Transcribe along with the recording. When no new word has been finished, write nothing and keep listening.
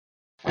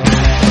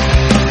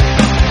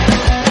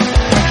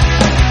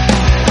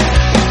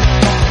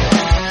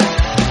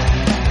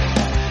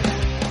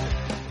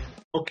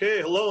Okay,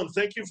 hello, and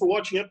thank you for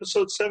watching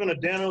episode 7 of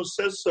Dano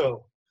Says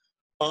So.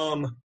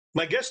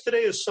 My guest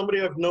today is somebody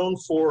I've known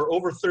for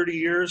over 30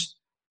 years.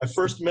 I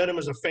first met him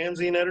as a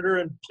fanzine editor,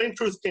 and Plain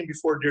Truth came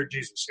before Dear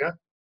Jesus, yeah?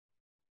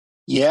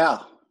 Yeah.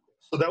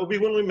 So that would be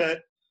when we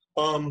met.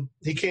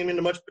 He came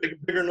into much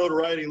bigger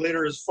notoriety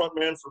later as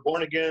frontman for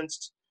Born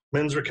Against,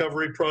 Men's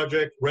Recovery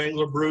Project,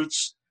 Wrangler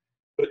Brutes.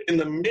 But in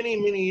the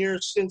many, many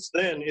years since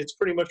then, it's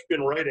pretty much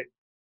been writing.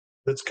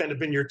 That's kind of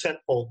been your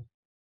tentpole.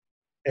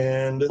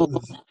 And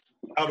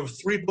out of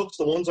 3 books,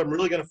 the one I'm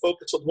really going to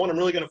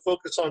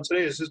focus on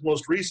today is his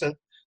most recent.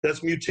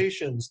 That's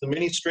Mutations, The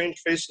Many Strange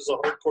Faces of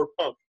Hardcore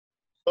Punk.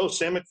 Oh,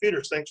 Sam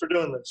McPheeters, thanks for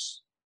doing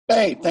this.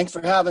 Hey, thanks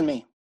for having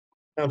me.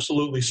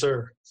 Absolutely,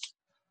 sir.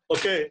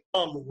 Okay,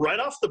 right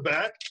off the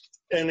bat,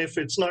 and if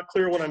it's not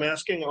clear what I'm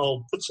asking,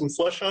 I'll put some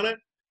flesh on it.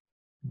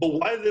 But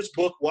why this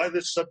book? Why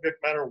this subject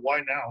matter? Why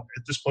now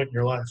at this point in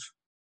your life?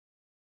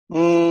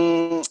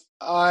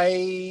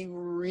 I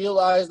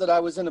realized that I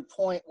was in a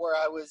point where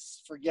I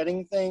was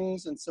forgetting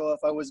things, and so if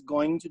I was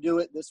going to do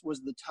it, this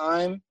was the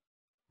time.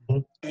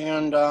 Mm-hmm.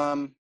 And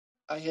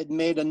I had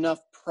made enough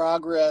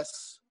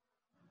progress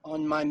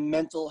on my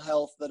mental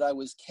health that I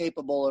was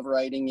capable of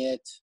writing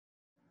it.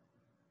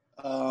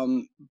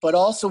 But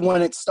also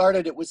when it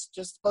started, it was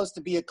just supposed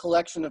to be a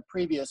collection of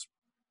previous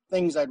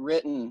things I'd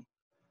written.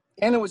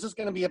 And it was just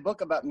going to be a book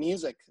about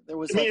music. There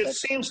was it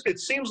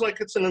seems like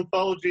it's an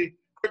anthology.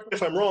 Correct me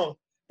if I'm wrong.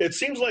 It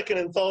seems like an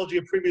anthology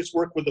of previous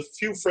work with a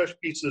few fresh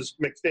pieces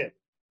mixed in.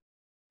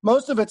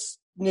 Most of it's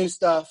new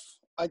stuff.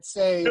 I'd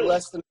say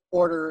less than a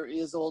quarter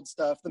is old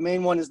stuff. The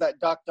main one is that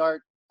Doc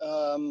Dart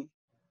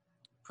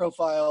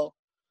profile,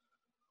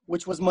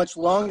 which was much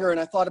longer,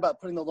 and I thought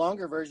about putting the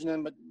longer version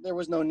in, but there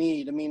was no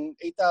need. I mean,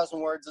 8,000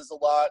 words is a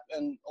lot,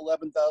 and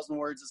 11,000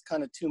 words is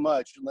kind of too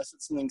much, unless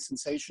it's something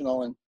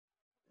sensational, and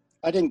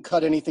I didn't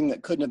cut anything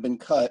that couldn't have been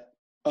cut.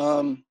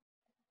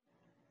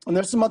 And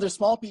there's some other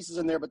small pieces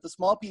in there, but the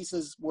small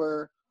pieces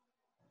were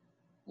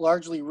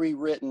largely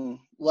rewritten.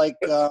 Like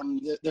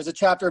there's a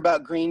chapter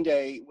about Green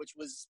Day, which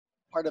was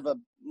part of a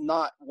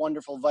not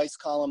wonderful Vice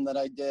column that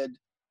I did,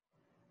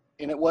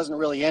 and it wasn't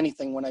really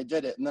anything when I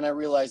did it. And then I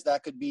realized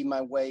that could be my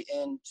way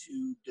in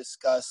to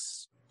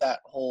discuss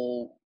that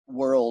whole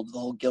world, the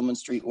whole Gilman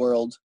Street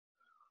world.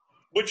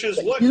 Which is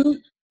what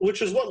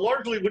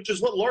largely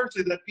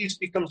that piece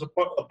becomes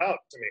about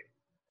to me.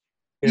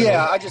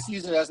 Yeah, I just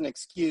use it as an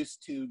excuse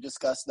to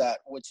discuss that,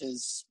 which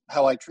is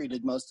how I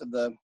treated most of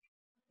the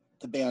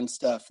band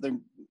stuff.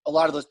 A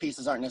lot of those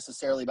pieces aren't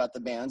necessarily about the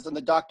bands, and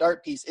the Doc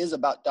Dart piece is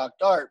about Doc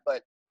Dart,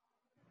 but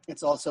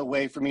it's also a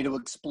way for me to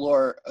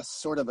explore a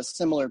sort of a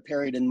similar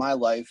period in my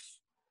life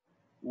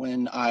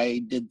when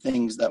I did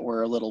things that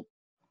were a little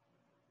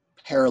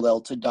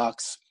parallel to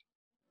Doc's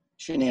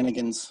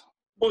shenanigans.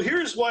 Well,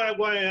 here's why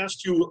I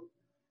asked you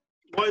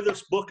why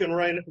this book and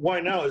why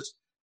now is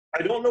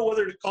I don't know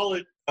whether to call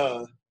it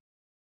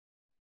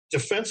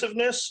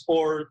defensiveness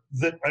or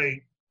that I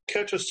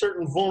catch a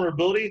certain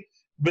vulnerability,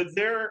 but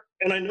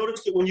and I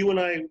noticed it when you and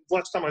I,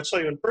 last time I saw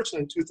you in person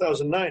in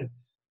 2009,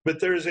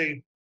 but there's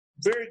a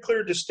very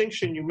clear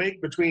distinction you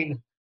make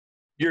between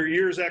your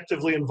years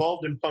actively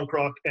involved in punk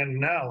rock and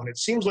now, and it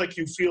seems like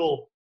you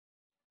feel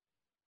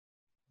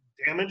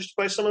damaged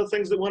by some of the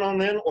things that went on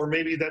then, or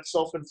maybe that's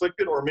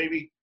self-inflicted, or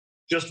maybe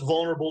just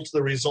vulnerable to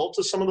the results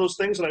of some of those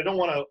things, and I don't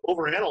want to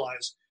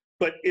overanalyze,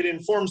 but it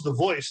informs the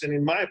voice, and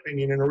in my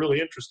opinion, in a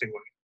really interesting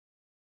way.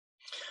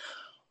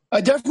 I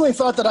definitely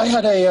thought that I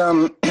had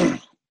a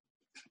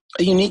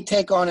unique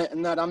take on it,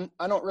 and that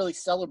I don't really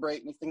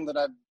celebrate anything that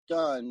I've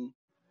done,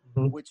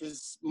 mm-hmm. which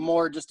is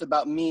more just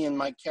about me and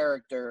my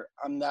character.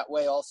 I'm that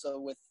way also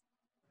with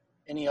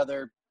any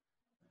other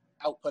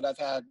output I've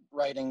had,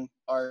 writing,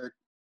 art.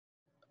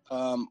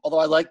 Although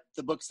I like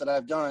the books that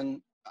I've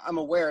done, I'm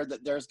aware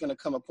that there's going to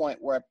come a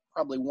point where I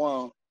probably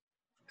won't.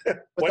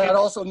 But that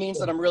also means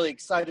that I'm really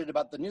excited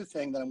about the new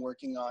thing that I'm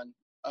working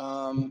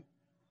on.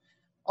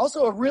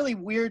 Also,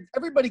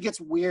 everybody gets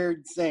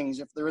weird things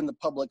if they're in the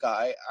public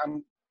eye.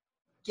 I'm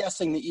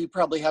guessing that you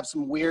probably have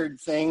some weird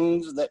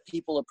things that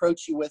people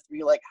approach you with, where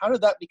you're like, how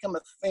did that become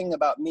a thing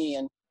about me?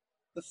 And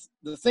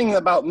the thing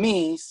about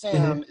me,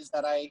 Sam, mm-hmm. is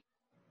that I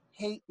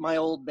hate my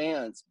old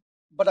bands.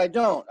 But I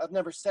don't. I've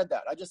never said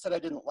that. I just said I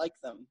didn't like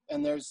them.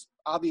 And there's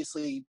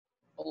obviously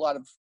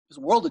there's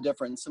a world of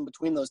difference in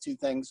between those two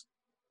things.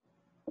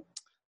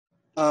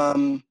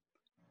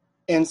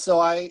 And so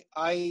I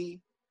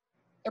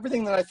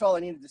everything that I felt I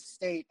needed to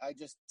state, I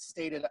just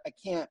stated.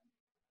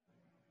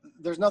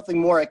 There's nothing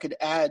more I could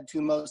add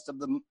to most of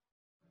the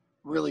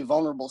really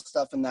vulnerable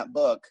stuff in that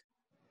book.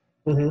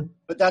 Mm-hmm.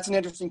 But that's an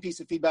interesting piece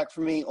of feedback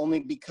for me,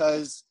 only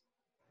because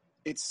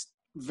it's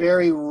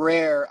very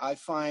rare, I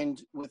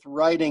find, with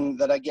writing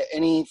that I get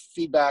any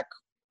feedback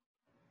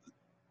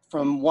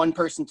from one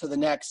person to the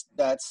next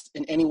that's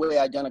in any way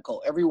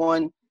identical.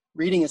 Everyone,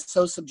 reading is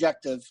so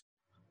subjective,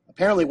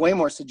 apparently way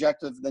more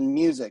subjective than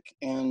music,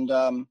 and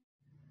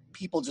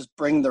people just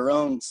bring their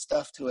own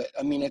stuff to it.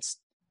 I mean, it's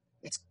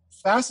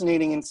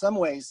fascinating in some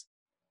ways.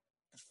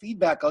 The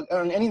feedback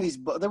on any of these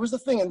books. There was a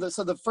thing,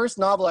 so the first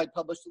novel I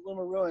published,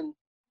 Illuma Ruin,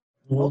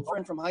 An old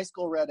friend from high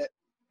school read it.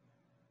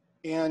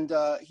 And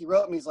he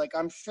wrote me, he's like,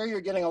 I'm sure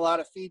you're getting a lot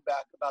of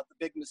feedback about the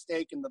big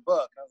mistake in the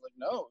book. I was like,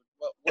 no,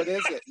 what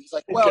is it? He's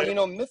like, well, you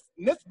know,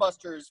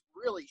 Mythbusters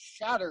really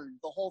shattered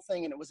the whole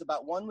thing. And it was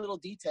about one little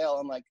detail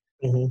on like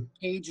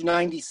page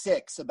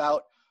 96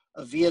 about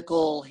a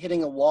vehicle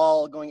hitting a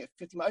wall going at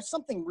 50 miles,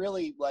 something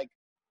really like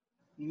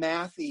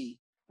mathy.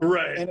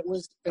 Right. And I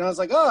was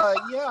like, oh,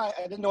 yeah,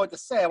 I didn't know what to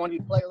say. I wanted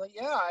to play. Like,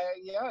 yeah,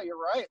 you're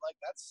right. Like,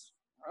 that's,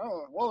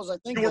 oh, what was I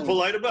thinking? You were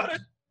polite about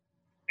it?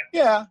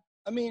 Yeah.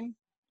 I mean,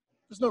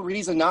 there's no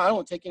reason not. I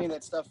don't take any of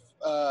that stuff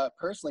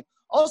personally.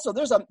 Also,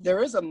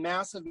 there is a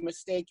massive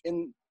mistake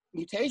in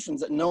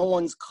mutations that no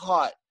one's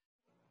caught,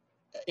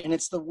 and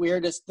it's the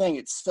weirdest thing.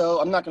 It's so,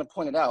 I'm not going to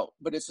point it out,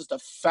 but it's just a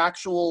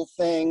factual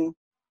thing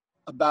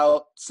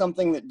about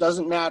something that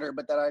doesn't matter,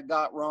 but that I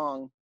got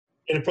wrong.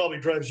 And it probably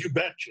drives you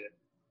batshit.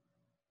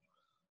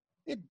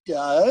 It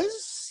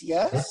does,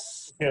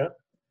 yes. Yeah.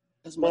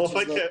 Well,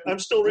 I'm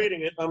still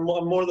reading it. I'm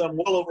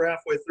well over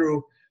halfway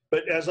through.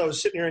 But as I was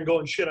sitting here and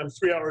going, shit, I'm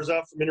 3 hours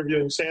out from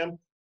interviewing Sam,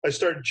 I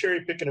started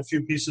cherry picking a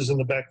few pieces in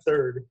the back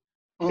third.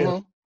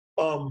 And,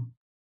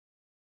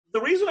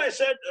 the reason I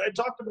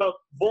talked about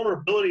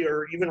vulnerability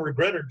or even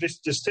regret or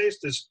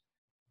distaste is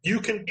you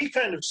can be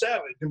kind of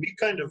savage and be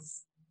kind of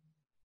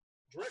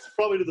direct,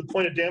 probably to the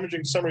point of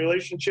damaging some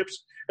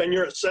relationships and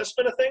your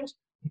assessment of things,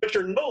 but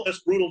you're no less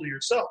brutal to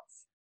yourself,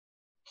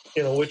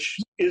 you know, which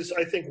is,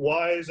 I think,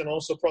 wise and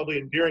also probably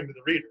endearing to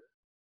the reader.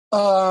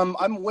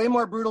 I'm way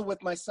more brutal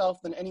with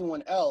myself than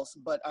anyone else,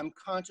 but I'm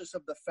conscious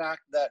of the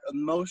fact that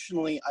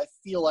emotionally I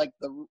feel like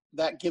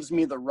that gives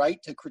me the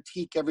right to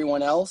critique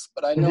everyone else,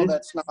 but I know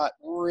that's not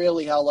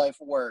really how life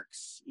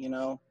works, you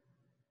know?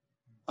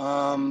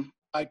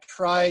 I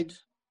tried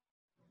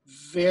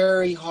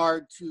very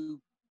hard to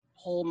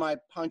pull my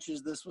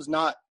punches. It's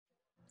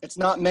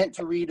not meant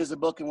to read as a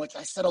book in which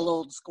I settle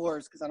old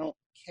scores because I don't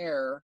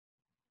care.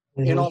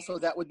 And also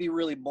that would be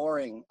really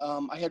boring.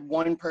 I had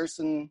one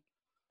person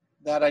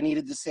that I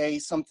needed to say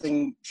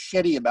something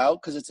shitty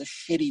about because it's a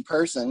shitty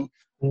person,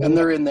 and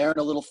they're in there in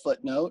a little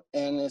footnote,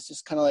 and it's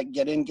just kind of like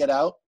get in, get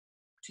out,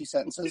 2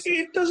 sentences.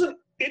 It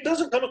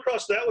doesn't come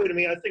across that way to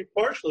me. I think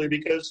partially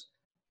because,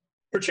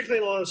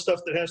 particularly in a lot of stuff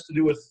that has to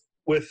do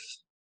with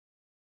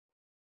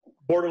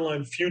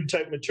borderline feud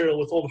type material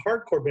with old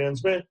hardcore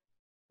bands, man,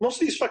 most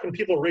of these fucking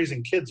people are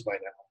raising kids by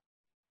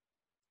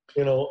now.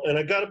 You know, and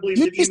I gotta believe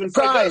You'd be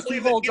surprised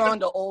who holds on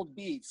to old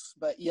beefs,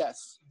 but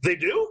yes. They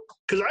do?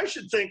 Because I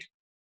should think,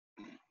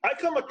 I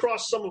come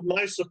across some of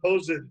my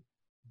supposed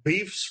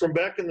beefs from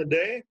back in the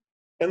day,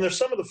 and they're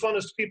some of the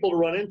funnest people to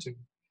run into.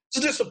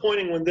 It's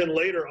disappointing when then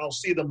later I'll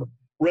see them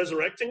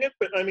resurrecting it,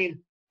 but I mean,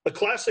 the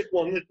classic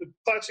one, the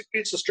classic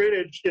piece of straight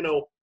edge, you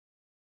know,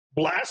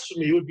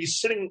 blasphemy would be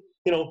sitting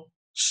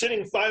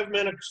 5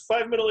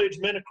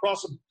 middle-aged men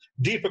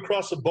deep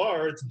across a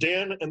bar. It's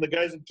Dan and the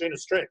guys in Chain of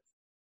Strength.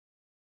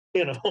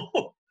 You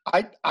know,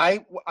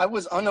 I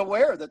was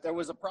unaware that there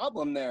was a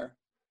problem there.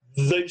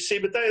 But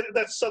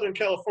that's Southern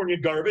California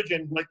garbage,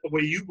 and like the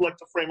way you like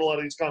to frame a lot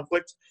of these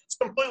conflicts, it's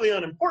completely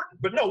unimportant.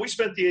 But no, we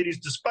spent the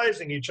 80s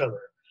despising each other,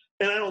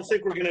 and I don't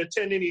think we're going to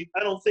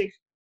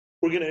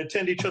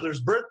attend each other's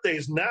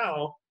birthdays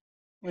now.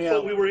 Yeah.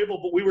 But we were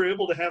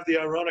able to have the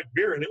ironic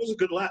beer, and it was a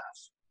good laugh,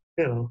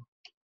 you know.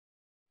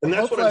 And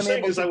that's what I'm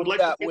saying is I would like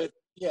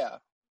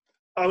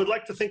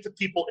to think that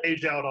people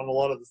age out on a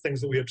lot of the things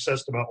that we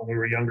obsessed about when we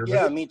were younger.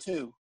 Yeah, me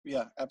too.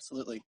 Yeah,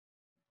 absolutely.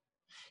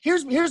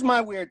 Here's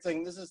my weird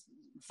thing. This is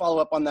follow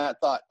up on that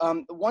thought.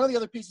 One of the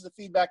other pieces of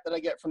feedback that I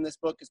get from this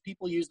book is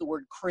people use the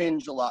word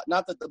cringe a lot.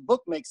 Not that the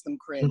book makes them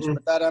cringe,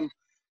 but that I'm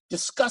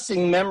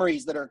discussing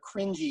memories that are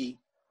cringy.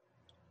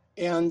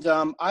 And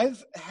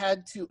I've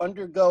had to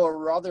undergo a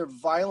rather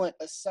violent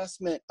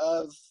assessment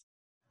of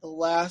the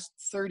last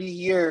 30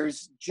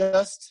 years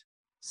just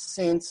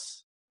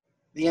since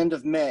the end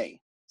of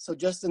May. So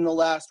just in the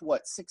last,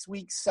 6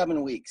 weeks,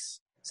 7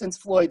 weeks since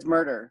Floyd's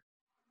murder.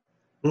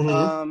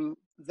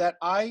 That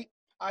I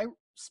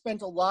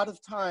spent a lot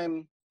of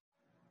time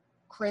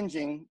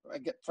cringing,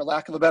 for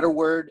lack of a better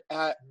word,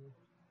 at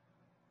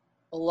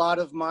a lot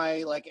of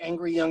my like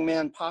angry young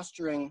man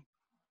posturing.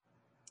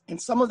 And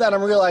some of that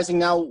I'm realizing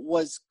now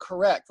was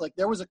correct. Like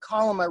there was a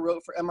column I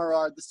wrote for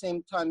MRR at the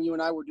same time you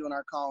and I were doing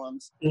our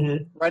columns,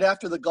 right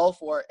after the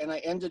Gulf War, and I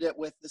ended it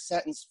with the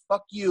sentence,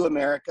 "Fuck you,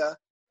 America."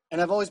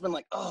 And I've always been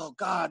like, oh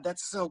God,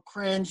 that's so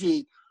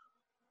cringy.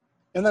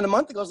 And then a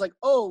month ago, I was like,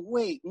 oh,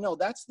 wait, no,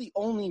 that's the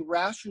only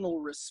rational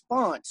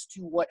response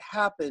to what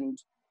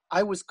happened.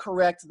 I was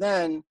correct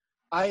then.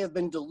 I have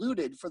been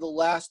deluded for the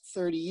last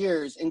 30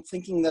 years in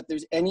thinking that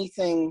there's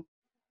anything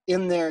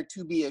in there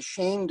to be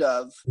ashamed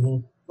of.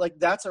 Like,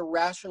 that's a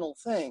rational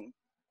thing.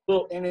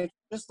 Well, and it's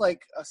just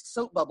like a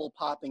soap bubble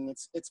popping.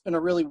 It's been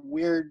a really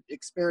weird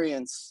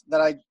experience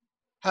that I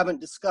haven't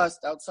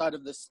discussed outside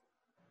of this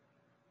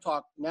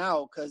talk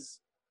now, because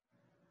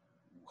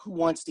who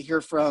wants to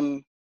hear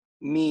from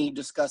me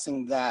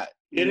discussing that?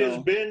 It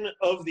has been,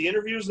 of the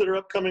interviews that are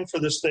upcoming for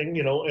this thing,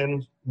 you know,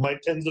 and my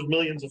tens of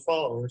millions of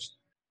followers,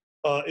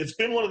 it's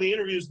been one of the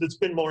interviews that's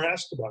been more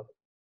asked about it.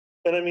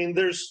 And I mean,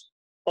 there's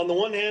on the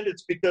one hand,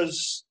 it's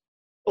because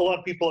a lot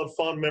of people have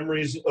fond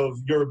memories of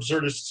your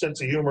absurdist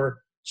sense of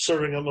humor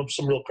serving them up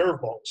some real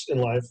curveballs in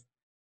life.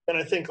 And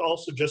I think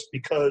also just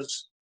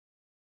because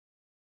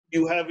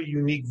you have a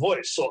unique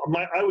voice. So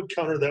I would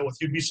counter that with,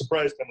 you'd be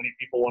surprised how many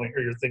people want to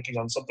hear your thinking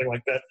on something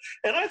like that.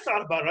 And I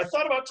thought about it. I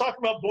thought about talking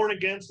about Born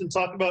Against and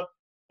talking about,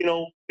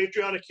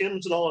 patriotic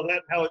hymns and all of that,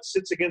 and how it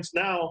sits against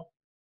now.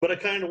 But I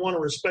kind of want to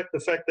respect the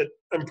fact that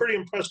I'm pretty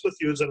impressed with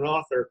you as an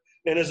author.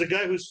 And as a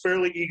guy who's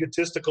fairly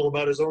egotistical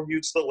about his own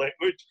use of the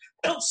language,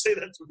 I don't say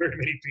that to very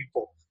many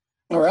people.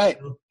 All right.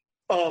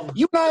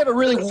 You and I have a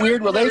really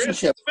weird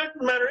relationship. The fact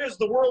of the matter is,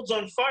 the world's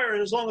on fire,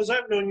 and as long as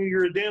I've known you,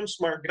 you're a damn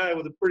smart guy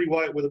with a pretty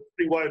wide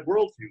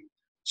worldview.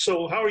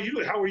 So how are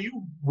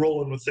you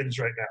rolling with things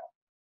right now?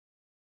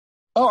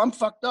 Oh, I'm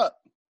fucked up.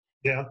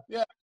 Yeah.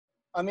 Yeah.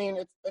 I mean,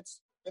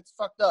 it's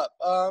fucked up.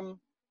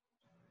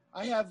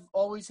 I have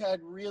always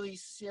had really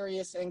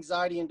serious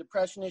anxiety and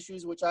depression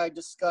issues, which I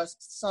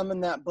discussed some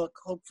in that book.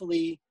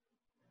 Hopefully,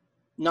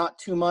 not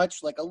too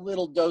much. Like a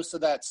little dose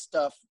of that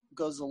stuff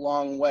goes a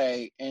long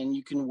way, and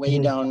you can weigh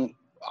down.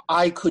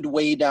 I could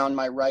weigh down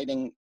my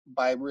writing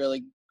by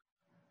really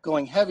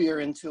going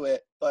heavier into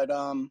it, but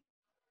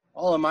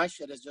all of my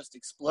shit has just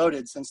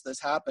exploded since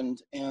this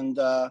happened. And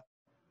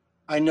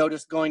I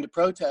noticed going to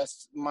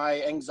protests,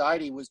 my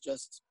anxiety was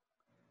just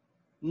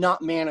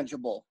not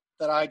manageable,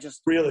 that I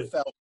just really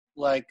felt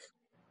like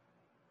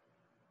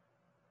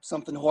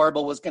something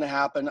horrible was going to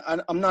happen.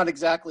 I'm not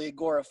exactly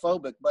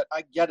agoraphobic, but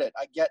I get it.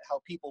 I get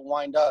how people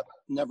wind up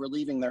never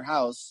leaving their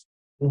house.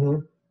 Mm-hmm.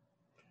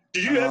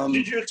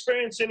 Did you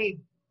experience any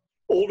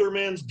older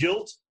man's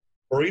guilt,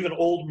 or even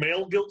old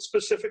male guilt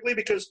specifically?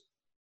 Because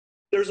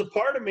there's a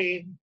part of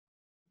me,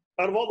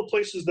 out of all the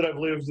places that I've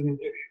lived, in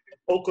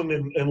Oakland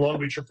and Long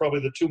Beach are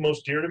probably the two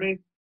most dear to me,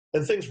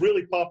 and things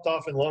really popped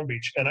off in Long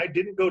Beach, and I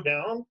didn't go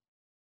down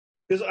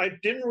because I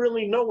didn't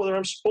really know whether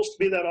I'm supposed to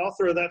be that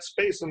author of that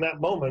space in that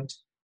moment,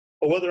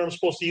 or whether I'm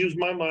supposed to use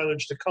my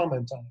mileage to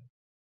comment on it.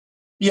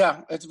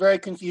 Yeah, it's very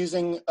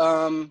confusing.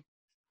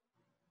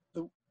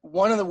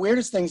 One of the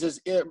weirdest things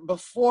is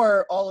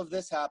before all of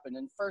this happened,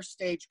 in first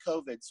stage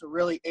COVID, so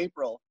really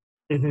April,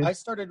 I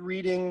started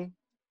reading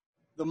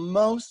the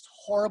most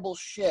horrible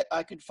shit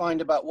I could find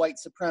about white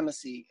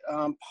supremacy,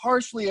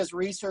 partially as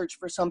research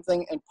for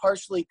something, and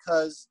partially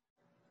because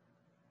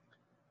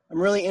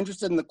I'm really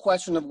interested in the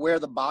question of where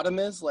the bottom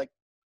is. Like,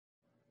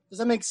 does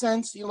that make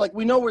sense?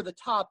 We know where the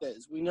top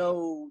is. We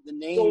know the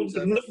names.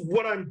 Well,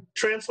 what I'm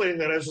translating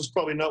that as is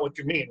probably not what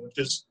you mean, which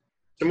is,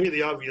 to me,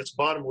 the obvious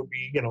bottom would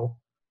be,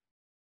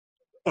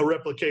 a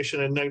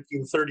replication in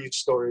 1930s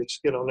stories,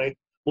 late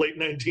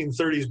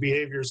 1930s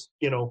behaviors,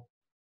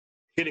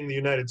 hitting the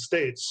United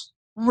States.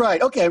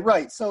 Right. Okay.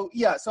 Right. So,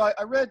 yeah. So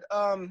I read,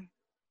 I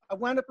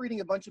wound up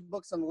reading a bunch of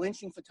books on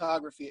lynching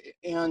photography.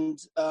 And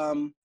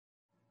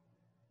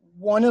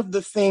one of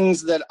the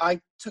things that I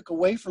took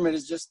away from it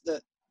is just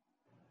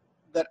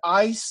that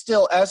I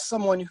still, as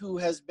someone who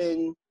has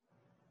been,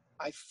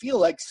 I feel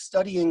like,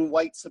 studying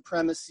white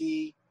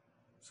supremacy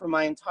for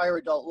my entire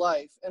adult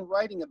life and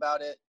writing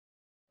about it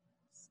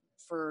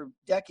for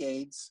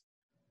decades,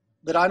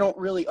 that I don't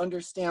really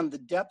understand the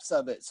depths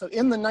of it. So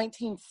in the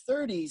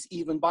 1930s,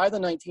 even by the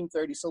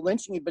 1930s, so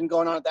lynching had been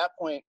going on at that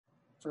point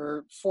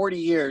for 40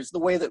 years, the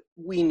way that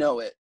we know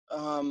it.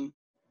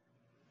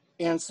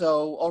 And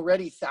so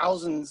already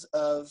thousands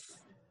of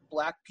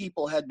Black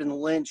people had been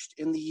lynched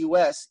in the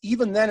US.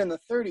 Even then in the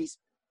 30s,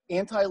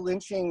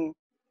 anti-lynching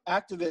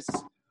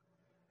activists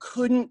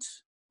couldn't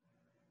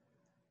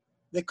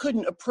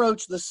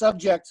approach the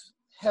subject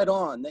head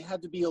on. They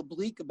had to be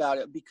oblique about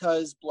it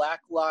because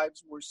Black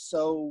lives were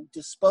so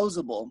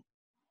disposable.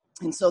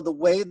 And so the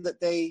way that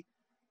they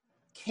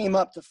came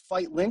up to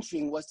fight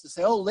lynching was to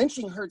say, oh,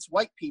 lynching hurts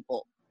white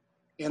people.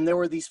 And there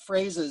were these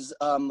phrases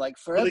like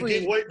for well,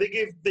 every...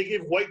 They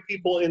gave white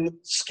people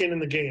skin in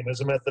the game as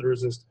a method of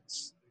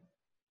resistance.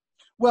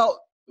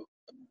 Well,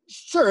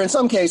 sure, in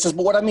some cases.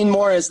 But what I mean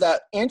more is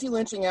that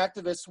anti-lynching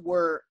activists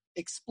were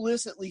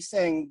explicitly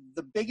saying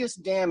the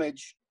biggest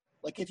damage.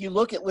 Like, if you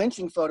look at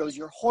lynching photos,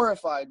 you're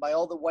horrified by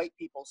all the white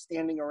people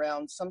standing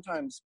around,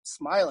 sometimes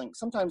smiling.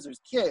 Sometimes there's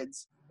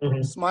kids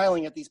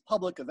smiling at these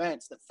public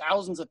events that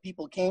thousands of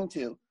people came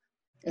to.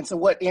 And so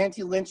what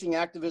anti-lynching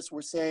activists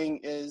were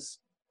saying is,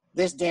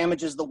 this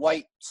damages the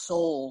white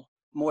soul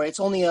more. It's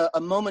only a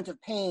moment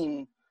of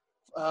pain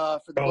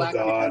for the Black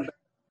man,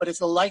 but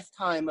it's a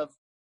lifetime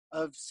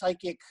of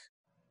psychic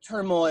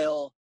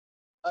turmoil.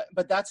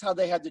 But that's how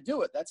they had to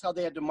do it. That's how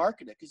they had to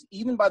market it. Because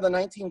even by the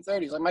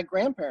 1930s, like my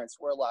grandparents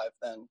were alive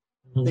then,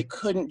 they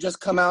couldn't just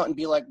come out and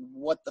be like,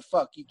 what the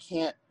fuck? You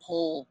can't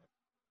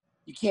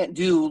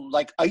do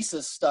like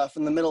ISIS stuff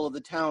in the middle of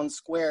the town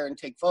square and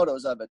take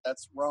photos of it.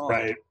 That's wrong.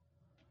 Right.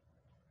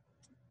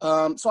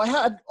 So I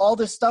had all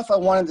this stuff I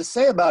wanted to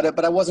say about it,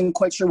 but I wasn't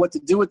quite sure what to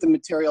do with the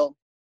material.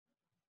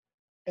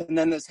 And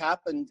then this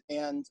happened,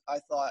 and I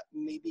thought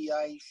maybe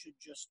I should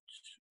just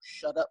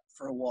shut up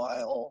for a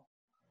while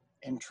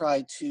and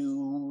try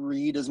to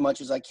read as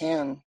much as I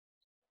can.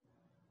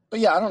 But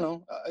yeah, I don't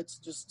know. It's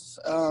just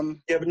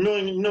yeah, but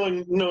knowing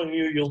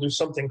you, you'll do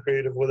something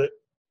creative with it.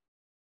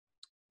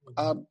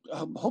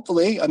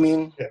 Hopefully. I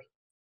mean, yeah.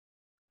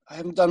 I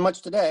haven't done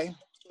much today.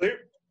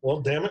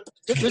 Well, damn it.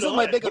 This is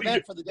my big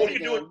event for the day.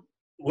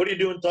 What are you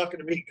doing talking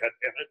to me? God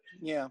damn it.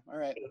 Yeah. All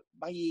right.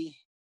 Bye.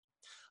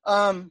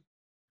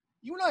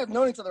 You and I have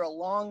known each other a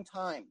long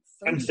time.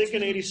 I'm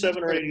thinking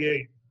 87 or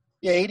 88.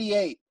 Yeah,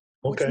 88.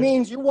 Okay. Which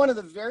means you're one of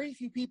the very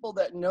few people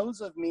that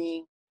knows of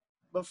me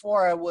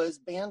before I was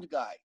band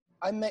guy.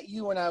 I met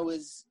you when I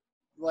was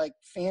like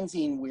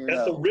fanzine weirdo.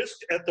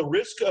 At the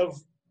risk of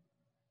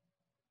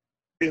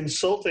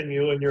insulting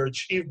you and your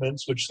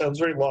achievements, which sounds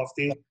very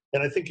lofty,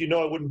 and I think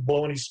I wouldn't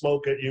blow any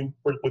smoke at you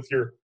with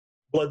your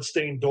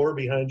blood-stained door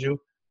behind you,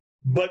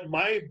 but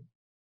my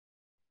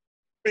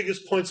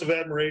biggest points of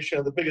admiration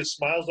and the biggest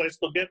smiles I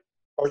still get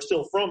are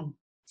still from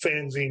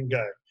fanzine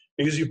guy,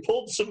 because you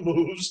pulled some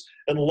moves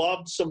and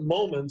lobbed some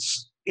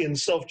moments in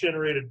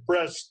self-generated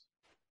press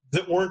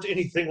that weren't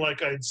anything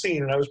like I'd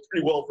seen, and I was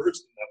pretty well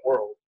versed in that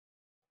world.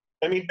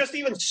 I mean, just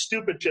even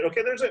stupid shit.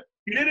 Okay,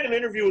 you did an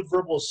interview with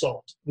Verbal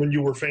Assault when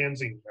you were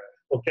fanzine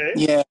guy, okay?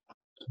 Yeah.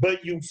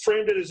 But you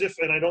framed it as if,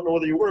 and I don't know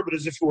whether you were, but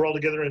as if you were all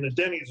together in a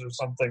Denny's or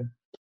something.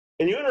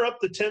 And you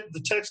interrupt the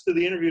text of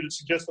the interview to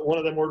suggest that one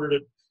of them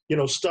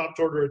stopped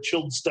to order a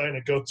chilled stein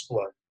of goat's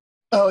blood.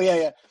 Oh,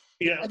 yeah.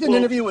 Yeah. I did an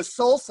interview with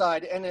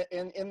Soulside, and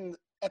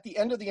at the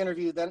end of the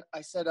interview, then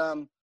I said,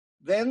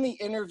 then the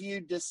interview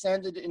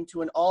descended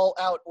into an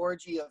all-out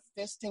orgy of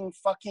fisting,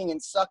 fucking,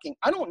 and sucking.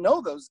 I don't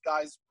know those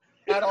guys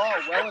at all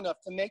well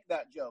enough to make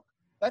that joke.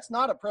 That's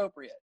not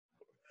appropriate.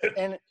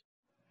 And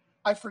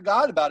I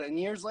forgot about it. And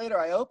years later,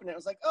 I opened it. I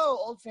was like, oh,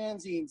 old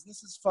fanzines.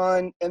 This is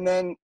fun. And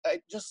then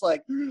I just Well,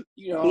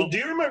 do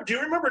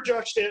you remember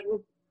Josh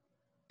Stanton?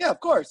 Yeah, of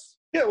course.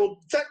 Yeah,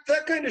 well,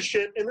 that kind of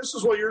shit, and this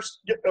is why you're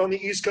on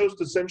the East Coast,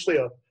 essentially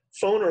a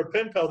phone or a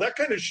pen pal, that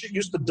kind of shit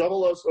used to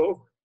double us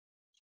over.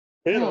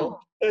 You know?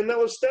 And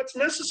that's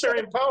necessary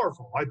and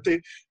powerful. I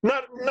think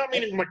not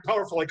meaning like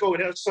powerful, like, oh,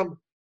 it has some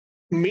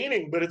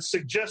meaning, but it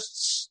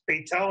suggests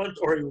a talent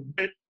or a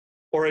wit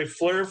or a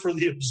flair for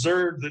the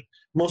absurd that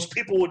most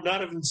people would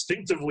not have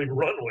instinctively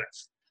run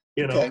with.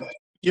 Okay.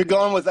 You're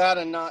going with that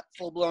and not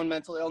full-blown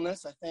mental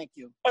illness? I thank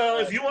you.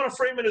 If you want to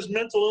frame it as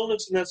mental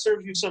illness and that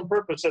serves you some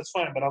purpose, that's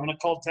fine, but I'm going to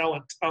call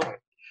talent.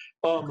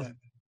 Okay.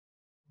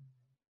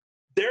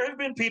 There have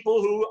been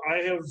people who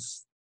I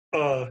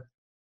have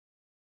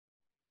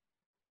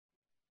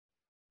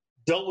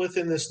dealt with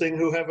in this thing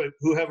who have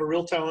a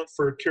real talent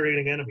for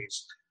curating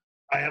enemies.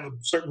 I have a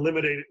certain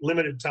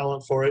limited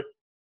talent for it.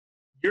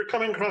 You're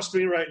coming across to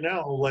me right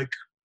now like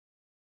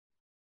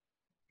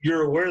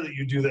you're aware that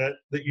you do that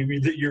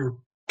you're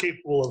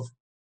capable of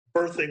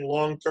birthing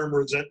long-term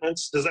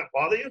resentments. Does that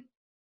bother you?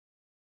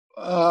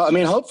 I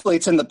mean, hopefully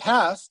it's in the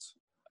past.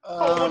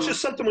 It's just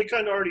something we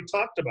kind of already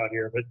talked about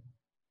here, but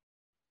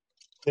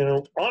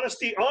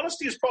honesty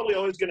is probably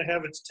always going to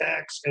have its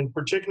tax, and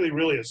particularly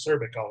really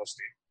acerbic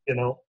honesty,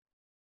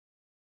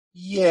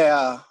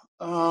 Yeah.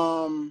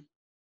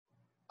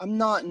 I'm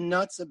not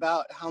nuts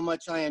about how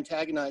much I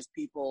antagonize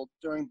people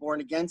during Born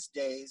Against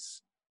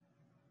days.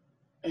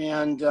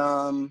 And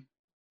a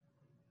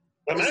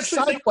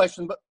side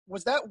question, but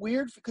was that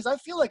weird? Because I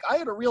feel like I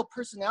had a real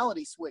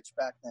personality switch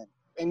back then,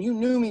 and you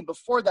knew me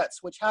before that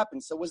switch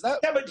happened. So was that?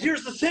 Yeah, but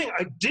here's the thing: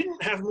 I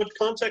didn't have much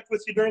contact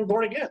with you during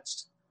Born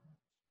Against.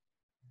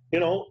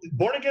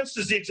 Born Against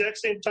is the exact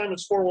same time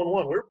as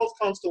 411. We were both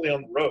constantly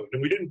on the road,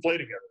 and we didn't play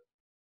together.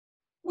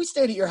 We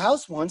stayed at your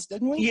house once,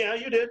 didn't we? Yeah,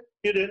 you did.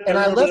 And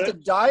I left a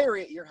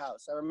diary at your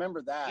house. I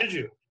remember that. Did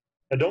you?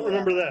 I don't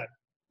remember that.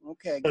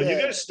 Okay, good. You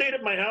guys stayed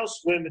at my house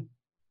when,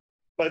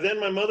 by then,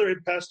 my mother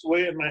had passed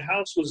away, and my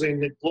house was a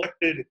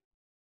neglected,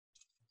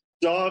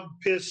 dog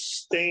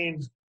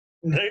piss-stained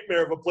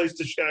nightmare of a place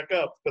to shack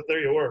up. But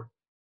there you were.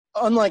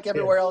 Unlike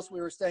everywhere else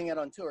we were staying at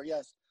on tour,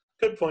 yes.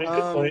 Good point.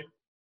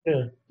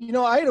 Yeah.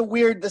 I had a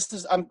weird.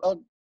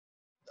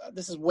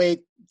 This is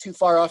way too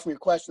far off from your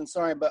question.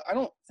 Sorry, but I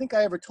don't think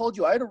I ever told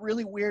you. I had a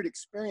really weird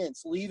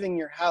experience leaving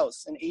your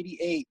house in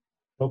 '88.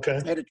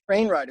 Okay. I had a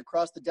train ride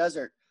across the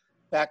desert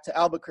back to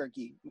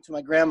Albuquerque to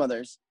my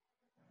grandmother's,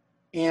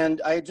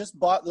 and I had just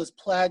bought those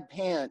plaid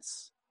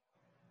pants.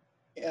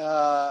 You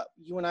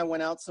and I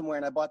went out somewhere,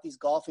 and I bought these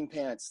golfing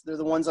pants. They're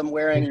the ones I'm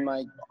wearing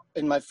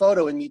in my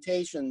photo in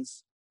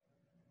Mutations.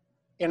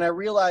 And I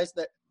realized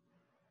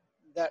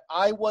that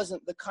I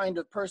wasn't the kind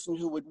of person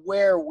who would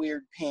wear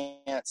weird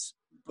pants,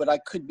 but I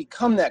could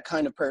become that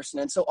kind of person.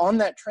 And so on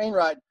that train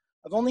ride,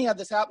 I've only had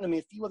this happen to me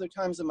a few other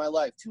times in my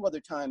life, 2 other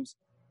times,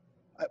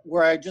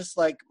 where I just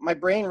my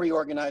brain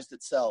reorganized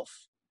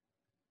itself.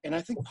 And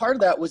I think part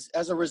of that was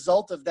as a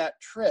result of that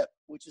trip,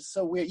 which is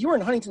so weird. You were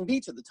in Huntington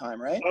Beach at the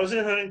time, right? I was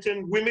in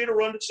Huntington. We made a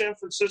run to San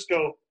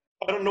Francisco.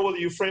 I don't know whether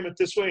you frame it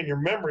this way in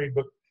your memory,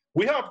 but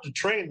we hopped a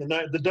train the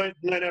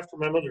night after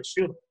my mother's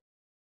funeral.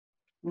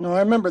 No, I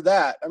remember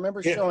that. I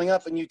remember showing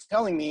up and you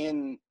telling me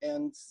and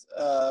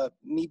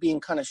me being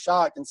kind of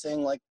shocked and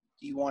saying,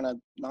 do you want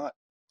to not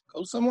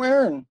go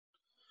somewhere? And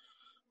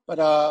But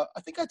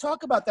I think I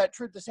talk about that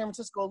trip to San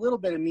Francisco a little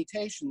bit in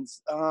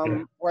Mutations,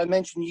 where I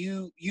mentioned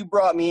you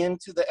brought me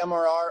into the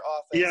MRR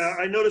office. Yeah,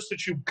 I noticed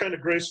that you kind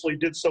of gracefully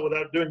did so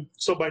without doing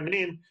so by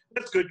name.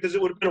 That's good, because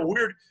it would have been a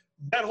weird,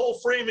 that whole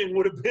framing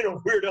would have been a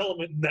weird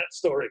element in that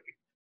story.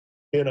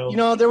 You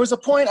know, there was a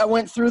point I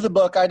went through the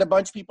book. I had a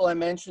bunch of people I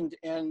mentioned,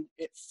 and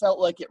it felt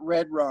like it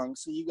read wrong.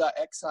 So you got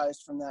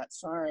excised from that.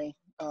 Sorry.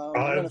 I'm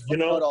going to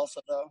footnote also,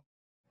 though.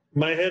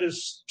 My head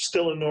is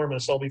still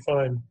enormous. I'll be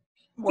fine.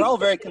 We're all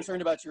very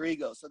concerned about your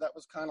ego, so that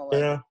was kind of like...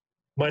 Yeah,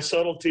 my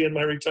subtlety and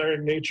my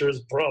retiring nature is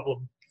a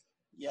problem.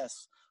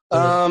 Yes.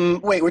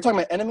 Wait, we're talking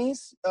about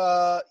enemies?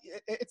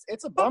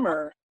 It's a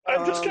bummer. What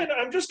I'm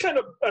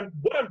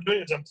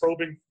doing is I'm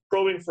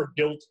probing for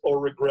guilt or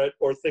regret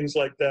or things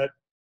like that.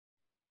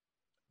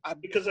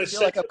 Because I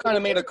feel like I've kind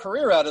of made a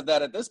career out of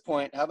that at this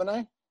point, haven't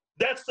I?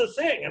 That's the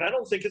thing, and I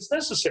don't think it's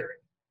necessary.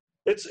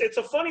 It's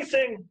a funny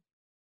thing.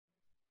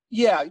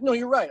 Yeah, no,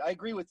 you're right. I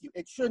agree with you.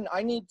 It shouldn't.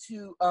 I need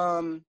to.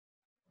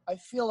 I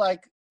feel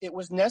like it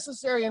was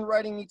necessary in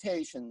writing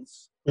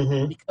Mutations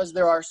because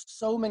there are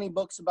so many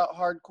books about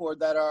hardcore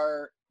that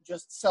are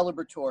just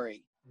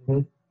celebratory,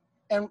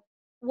 and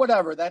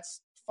whatever.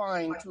 That's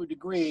fine to a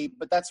degree,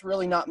 but that's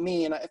really not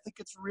me. And I think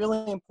it's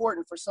really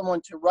important for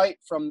someone to write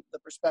from the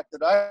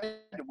perspective I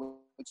did,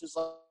 which is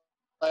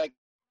like,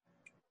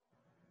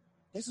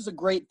 this is a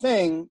great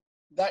thing.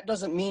 That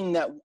doesn't mean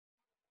that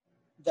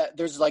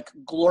there's like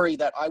glory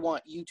that I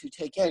want you to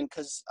take in,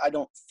 because I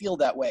don't feel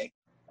that way.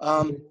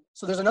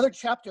 So there's another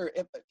chapter,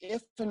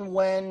 if and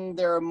when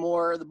there are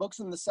more, the book's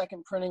in the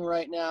second printing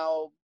right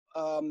now,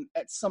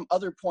 at some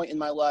other point in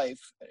my life,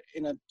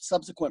 in a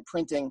subsequent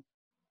printing,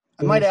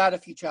 I might add a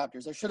few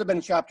chapters. There should have been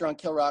a chapter on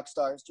Kill Rock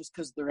Stars just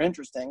because they're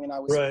interesting, and I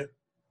was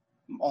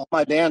all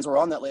my bands were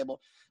on that label.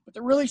 But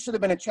there really should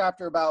have been a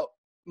chapter about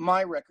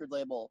my record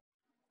label,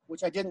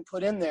 which I didn't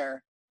put in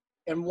there.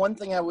 And one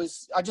thing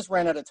I just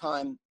ran out of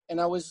time, and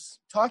I was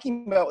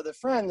talking about with a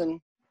friend, and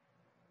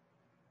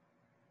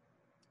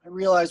I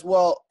realized,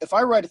 well, if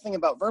I write a thing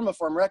about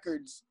Vermiform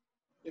Records,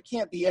 there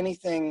can't be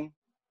anything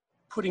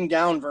putting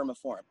down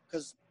Vermiform,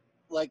 because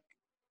like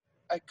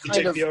I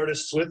kind of the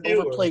artists with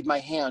overplayed my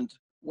hand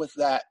with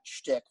that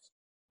shtick.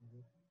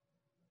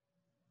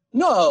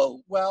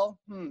 No, well,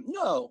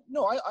 no.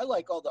 I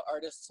like all the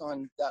artists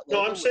on that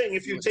label. No, I'm saying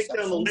if you take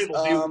down the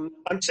label,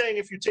 I'm saying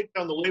if you take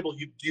down the label,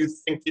 do you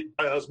think that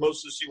by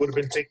osmosis you would have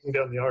been taking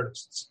down the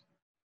artists?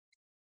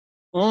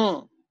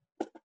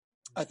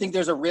 I think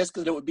there's a risk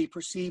that it would be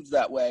perceived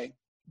that way.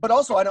 But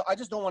also, I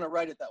just don't want to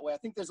write it that way. I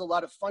think there's a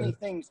lot of funny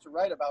things to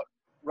write about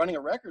running a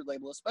record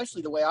label,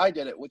 especially the way I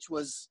did it, which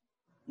was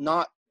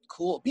not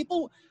cool.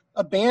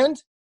 A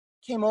band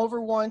came over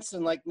once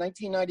in like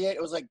 1998.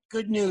 It was like,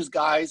 good news,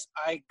 guys.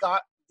 I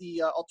got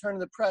the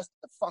alternative press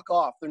to fuck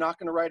off. They're not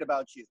going to write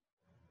about you.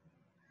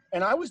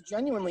 And I was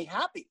genuinely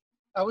happy.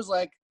 I was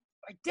like,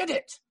 I did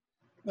it.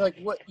 They're like,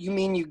 what, you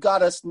mean you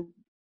got us,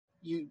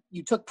 you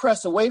took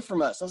press away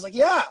from us? I was like,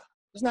 yeah.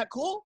 Isn't that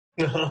cool?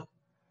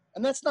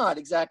 And that's not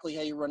exactly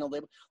how you run a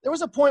label. There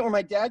was a point where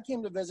my dad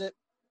came to visit,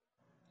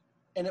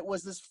 and it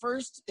was this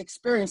first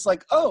experience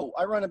like, oh,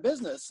 I run a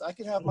business. I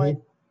could have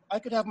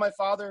my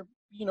father,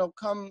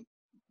 come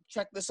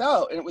check this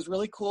out. And it was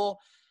really cool.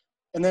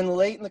 And then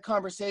late in the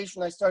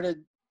conversation,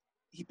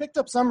 he picked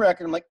up some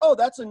record. I'm like, oh,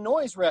 that's a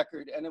Noise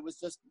record. And it was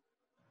just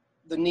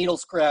the needle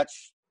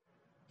scratch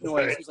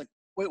noise. He was like,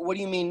 wait, what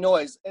do you mean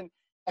noise? And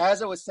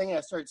as I was saying, I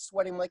started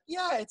sweating. I'm like,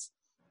 yeah, it's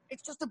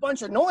just a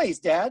bunch of noise,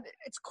 Dad.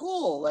 It's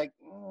cool. Like,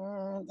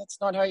 that's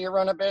not how you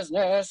run a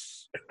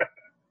business.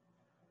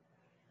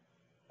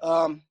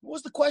 What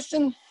was the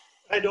question?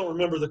 I don't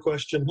remember the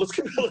question. Let's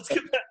get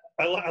back.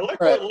 I like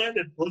where it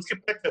landed. Let's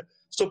get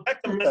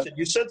back to method.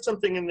 You said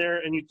something in there,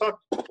 and you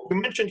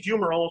mentioned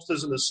humor almost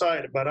as an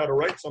aside about how to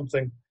write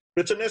something.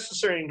 But it's a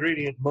necessary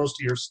ingredient in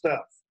most of your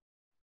stuff.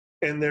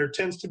 And there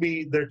tends to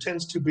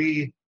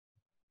be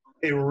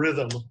a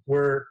rhythm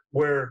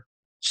where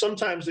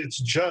sometimes it's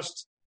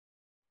just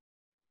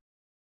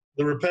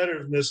the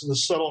repetitiveness and the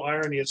subtle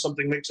irony of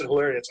something makes it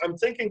hilarious. I'm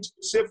thinking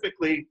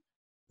specifically,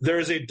 there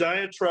is a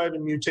diatribe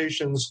in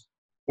Mutations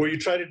where you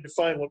try to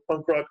define what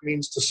punk rock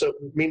means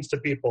to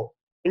people,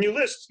 and you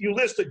list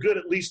a good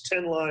at least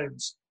 10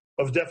 lines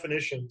of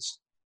definitions,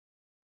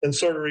 and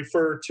sort of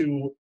refer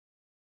to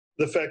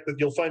the fact that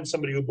you'll find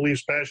somebody who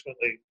believes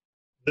passionately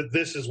that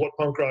this is what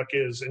punk rock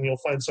is, and you'll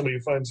find somebody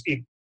who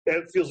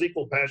feels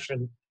equal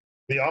passion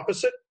the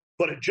opposite.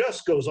 But it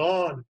just goes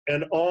on,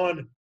 and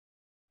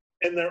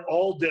they're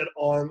all dead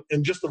on,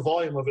 and just the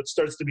volume of it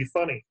starts to be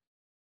funny.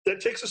 That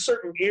takes a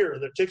certain ear,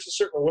 that takes a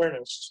certain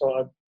awareness.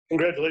 So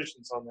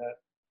congratulations on that.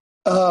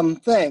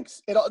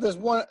 Thanks. There's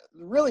one,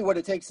 really what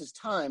it takes is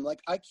time.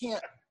 Like I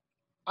can't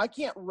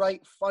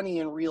write funny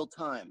in real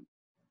time.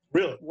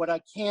 Really? What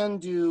I can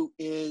do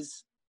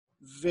is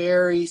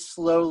very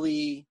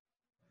slowly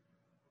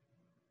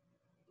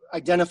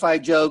identify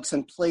jokes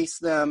and place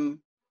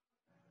them,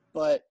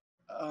 but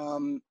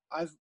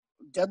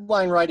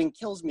deadline writing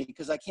kills me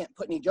because I can't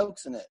put any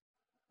jokes in it.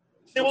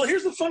 Yeah, well,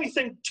 here's the funny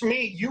thing to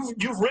me.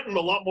 You've written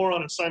a lot more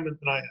on assignment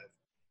than I have.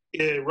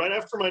 right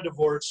after my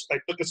divorce, I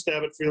took a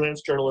stab at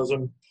freelance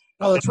journalism.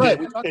 Oh, that's right.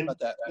 We talked about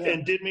that. Yeah.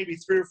 And did maybe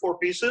 3 or 4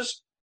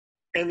 pieces.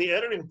 And the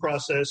editing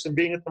process and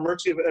being at the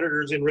mercy of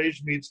editors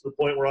enraged me to the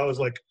point where I was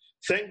like,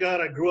 thank God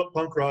I grew up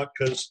punk rock,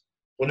 because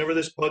whenever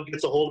this bug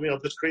gets a hold of me,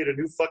 I'll just create a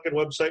new fucking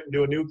website and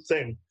do a new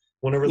thing.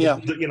 Whenever,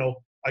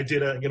 I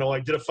did a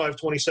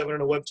 527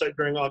 on a website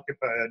during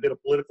Occupy. I did a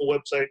political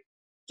website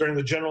during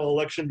the general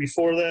election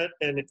before that.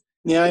 And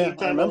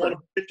anytime I want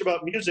to bitch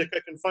about music, I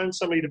can find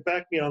somebody to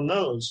back me on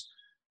those.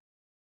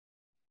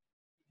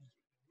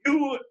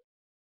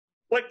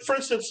 Like, for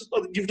instance,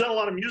 you've done a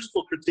lot of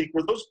musical critique.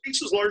 Were those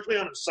pieces largely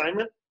on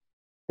assignment?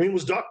 I mean,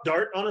 was Doc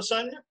Dart on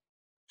assignment?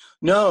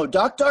 No,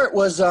 Doc Dart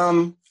was,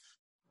 I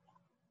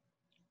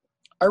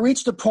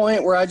reached a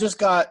point where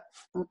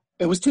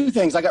it was 2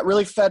 things. I got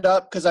really fed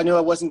up because I knew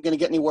I wasn't going to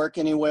get any work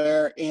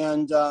anywhere.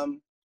 And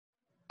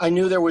I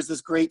knew there was this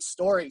great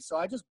story. So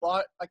I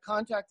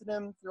contacted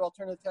him through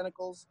Alternative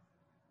Tentacles,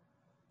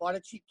 bought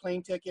a cheap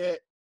plane ticket,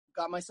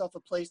 got myself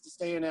a place to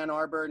stay in Ann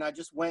Arbor, and I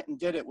just went and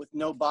did it with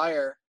no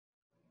buyer.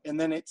 And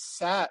then it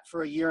sat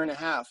for a year and a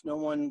half. No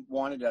one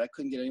wanted it. I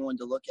couldn't get anyone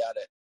to look at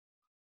it.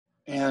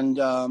 And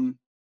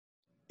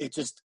it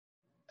just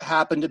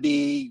happened to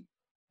be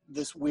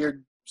this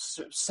weird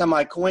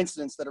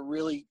semi-coincidence that a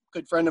really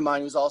good friend of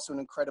mine, who's also an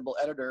incredible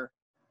editor,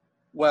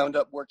 wound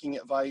up working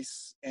at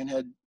Vice and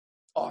had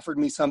offered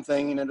me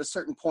something. And at a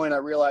certain point, I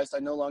realized I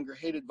no longer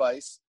hated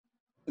Vice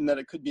and that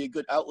it could be a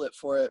good outlet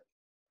for it.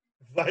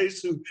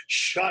 Vice, who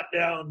shot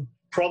down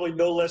probably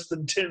no less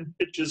than 10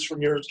 pitches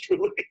from yours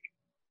truly.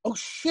 Oh,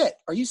 shit.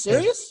 Are you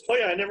serious? Oh,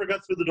 yeah. I never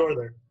got through the door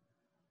there.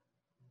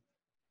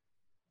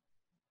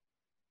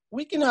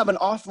 We can have an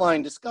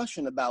offline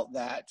discussion about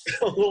that.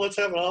 Well, let's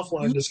have an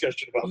offline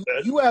discussion about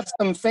that. You have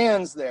some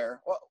fans there.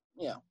 Well,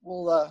 yeah,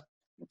 we'll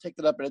take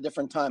that up at a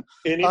different time.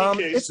 In any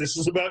case, this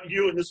is about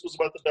you, and this was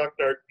about the Doc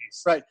Dart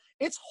piece. Right.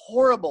 It's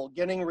horrible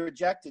getting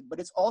rejected, but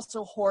it's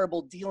also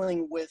horrible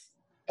dealing with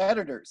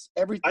editors.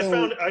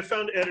 Everything. I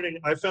found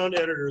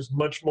editors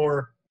much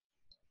more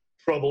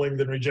troubling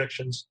than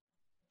rejections.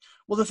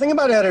 Well, the thing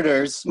about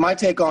editors, my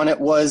take on it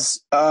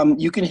was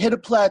you can hit a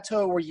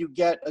plateau where you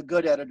get a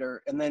good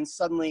editor and then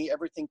suddenly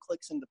everything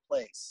clicks into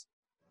place.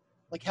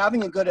 Like,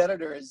 having a good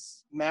editor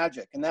is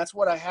magic. And that's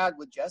what I had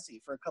with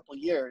Jesse for a couple of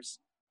years.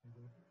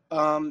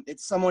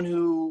 It's someone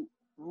who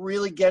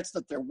really gets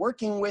that they're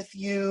working with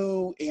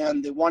you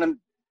and they want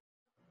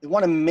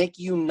to make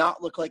you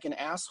not look like an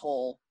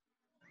asshole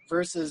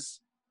versus,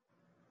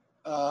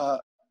 I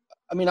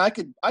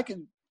could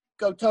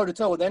go toe to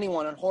toe with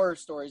anyone on horror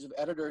stories of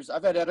editors.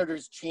 I've had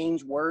editors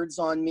change words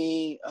on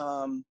me.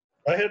 I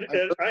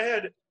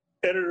had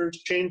editors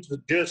change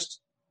the gist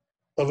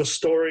of a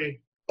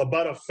story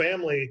about a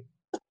family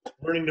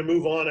learning to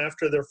move on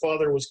after their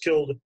father was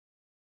killed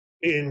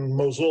in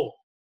Mosul.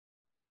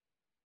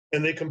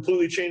 And they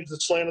completely changed the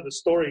slant of the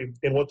story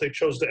in what they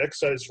chose to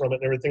excise from it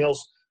and everything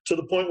else, to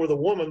the point where the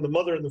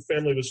mother in the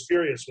family, was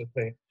furious with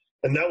me.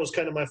 And that was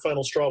kind of my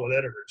final straw with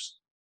editors.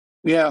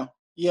 Yeah.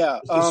 Yeah.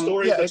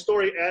 The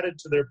story added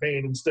to their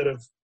pain instead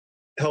of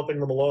helping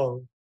them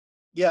along.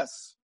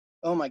 Yes.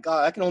 Oh my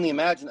God. I can only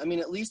imagine. I mean,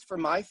 at least for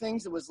my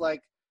things, it was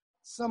like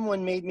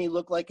someone made me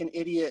look like an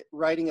idiot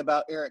writing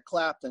about Eric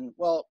Clapton.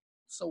 Well,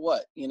 so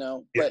what, Yeah.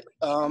 But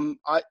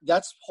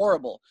that's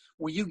horrible.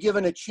 Were you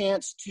given a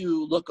chance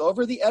to look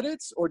over the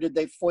edits, or did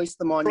they foist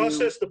them on you?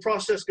 The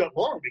process got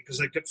long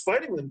because I kept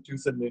fighting them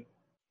tooth and nail.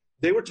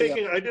 They were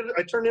taking. Yeah.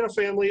 I turned in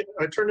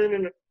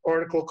an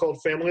article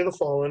called "Family of the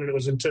Fallen," and it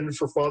was intended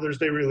for Father's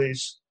Day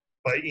release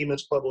by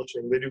Emis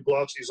Publishing. They do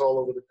glossies all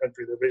over the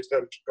country. They're based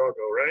out of Chicago,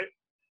 right?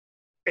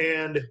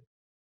 And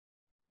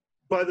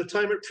by the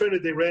time it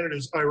printed, they ran it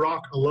as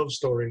Iraq, a love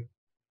story,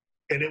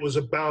 and it was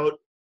about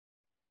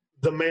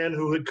the man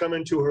who had come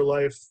into her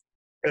life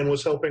and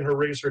was helping her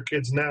raise her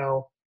kids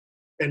now,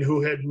 and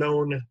who had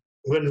known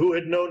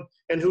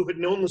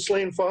the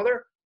slain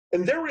father.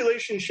 And their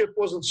relationship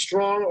wasn't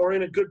strong or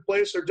in a good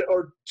place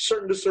or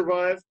certain to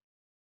survive.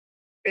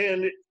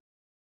 And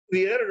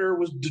the editor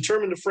was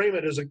determined to frame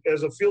it as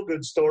a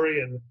feel-good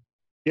story. And,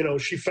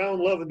 she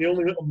found love, and the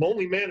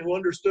only man who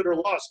understood her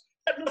loss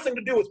had nothing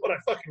to do with what I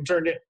fucking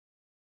turned in.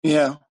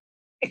 Yeah.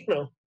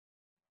 Do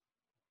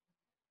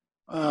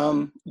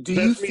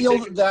you feel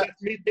that...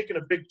 That's me taking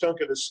a big chunk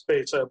of this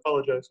space. I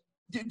apologize.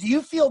 Do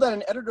you feel that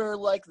an editor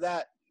like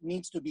that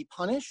needs to be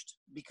punished?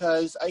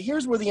 Because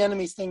here's where the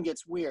enemies thing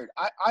gets weird.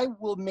 I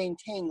will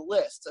maintain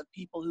lists of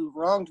people who've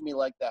wronged me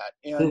like that.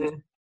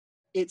 And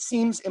it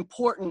seems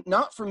important,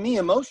 not for me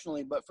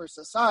emotionally, but for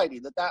society,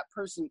 that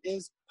person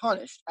is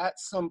punished at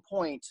some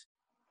point.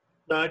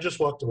 No, I just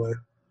walked away.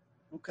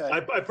 Okay.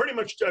 I pretty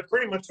much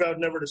vowed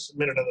never to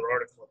submit another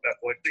article at that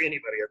point to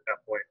anybody at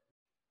that point.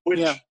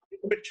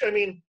 Which I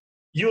mean,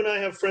 you and I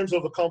have friends who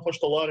have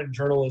accomplished a lot in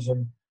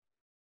journalism,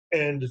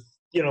 and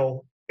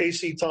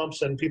A.C.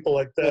 Thompson, people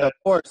like that. Yeah, of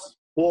course.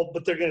 Well,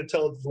 but they're going to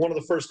tell. One of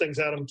the first things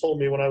Adam told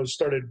me when I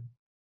started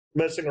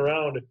messing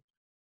around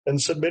and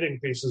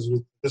submitting pieces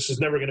was, "This is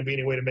never going to be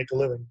any way to make a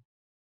living.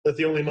 That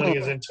the only money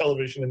is in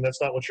television, and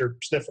that's not what you're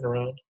sniffing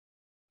around."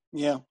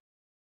 Yeah.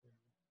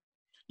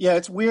 Yeah,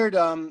 it's weird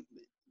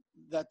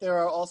that there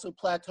are also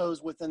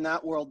plateaus within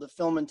that world, the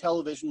film and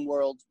television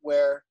world,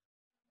 where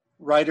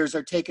writers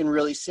are taken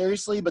really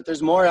seriously, but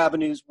there's more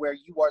avenues where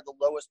you are the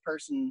lowest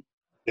person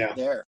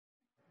there.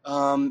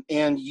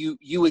 And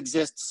you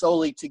exist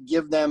solely to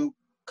give them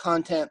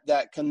content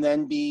that can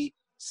then be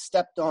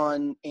stepped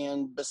on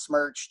and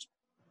besmirched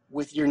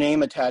with your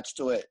name attached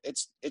to it.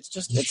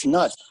 It's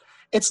nuts.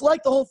 It's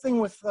like the whole thing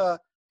with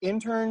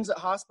interns at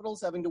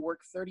hospitals having to work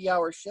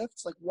 30-hour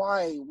shifts. Like,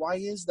 why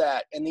is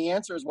that? And the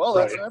answer is, well,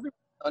 that's how everyone's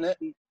done it.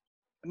 And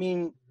I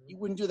mean, you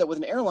wouldn't do that with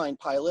an airline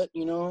pilot,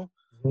 you know.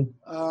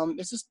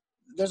 It's just,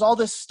 there's all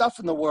this stuff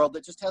in the world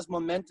that just has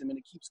momentum and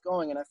it keeps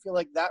going. And I feel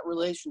like that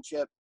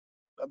relationship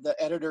of the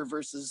editor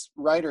versus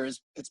writer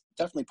it's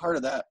definitely part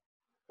of that.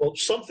 Well,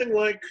 something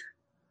like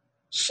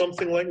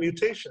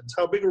Mutations.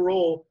 How big a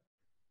role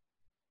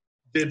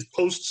did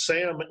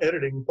post-Sam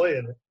editing play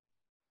in it?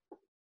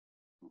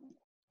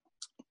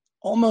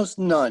 Almost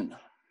none.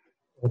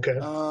 Okay.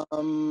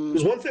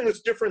 There's one thing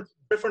that's different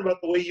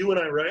about the way you and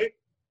I write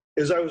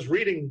is I was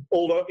reading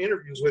old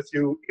interviews with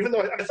you, even though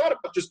I thought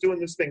about just doing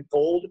this thing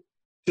cold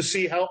to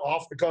see how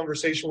off the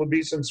conversation would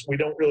be since we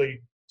don't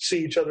really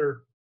see each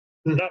other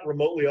not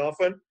remotely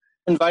often.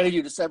 Invited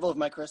you to several of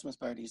my Christmas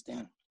parties,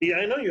 Dan. Yeah,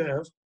 I know you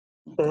have.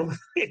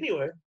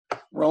 Anyway.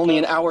 We're only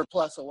an hour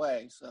plus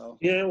away, so.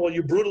 Yeah, well,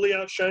 you brutally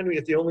outshined me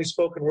at the only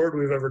spoken word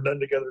we've ever done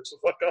together, so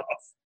fuck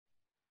off.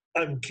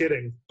 I'm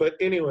kidding. But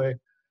anyway,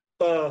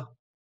 where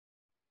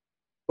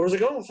was I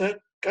going with that?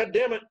 God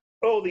damn it.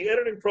 Oh, the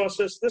editing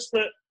process, this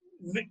and that.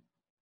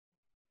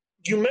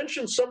 You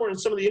mentioned somewhere in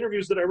some of the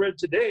interviews that I read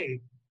today,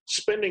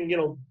 spending,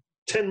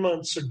 10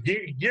 months or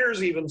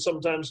years even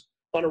sometimes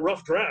on a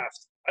rough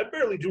draft. I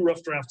barely do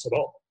rough drafts at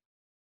all.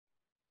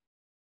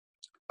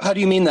 How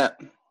do you mean that?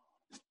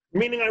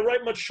 Meaning I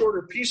write much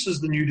shorter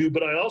pieces than you do,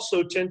 but I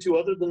also tend to,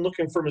 other than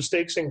looking for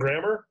mistakes in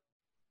grammar,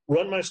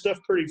 run my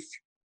stuff pretty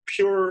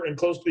pure and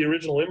close to the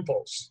original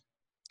impulse.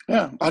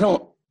 Yeah, I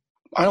don't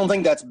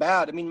think that's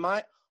bad. I mean,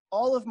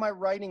 all of my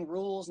writing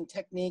rules and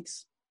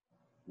techniques,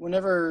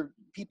 whenever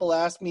people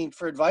ask me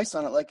for advice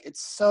on it, like,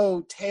 it's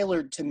so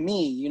tailored to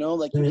me,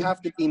 like you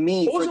have to be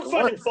me. I wasn't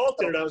finding fault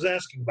in it. I was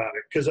asking about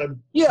it because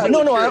I'm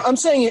I'm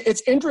saying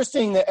it's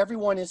interesting that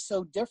everyone is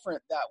so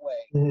different that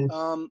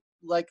way.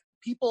 Like,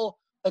 people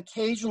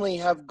occasionally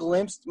have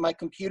glimpsed my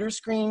computer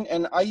screen,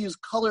 and I use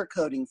color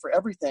coding for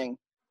everything.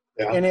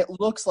 Yeah. And it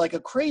looks like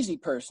a crazy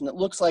person. It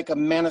looks like a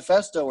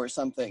manifesto or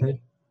something.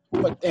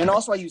 And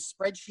also I use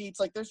spreadsheets.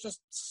 Like, there's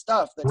just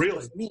stuff that's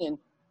just me. And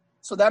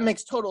so that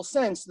makes total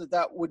sense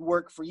that would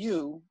work for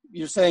you.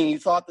 You're saying you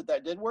thought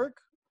that did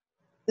work?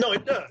 No,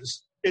 it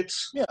does.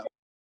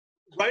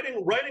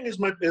 Writing is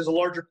a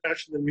larger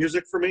passion than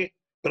music for me.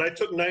 But I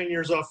took 9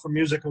 years off from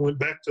music and went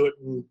back to it.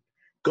 And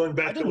going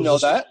back, I didn't know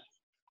that.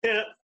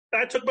 Yeah,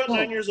 I took about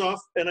 9 years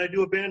off, and I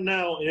do a band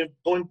now. And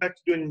going back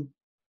to doing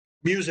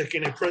music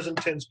in a present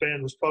tense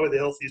band was probably the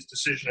healthiest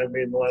decision I've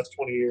made in the last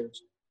 20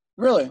 years.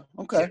 Really?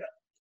 Okay.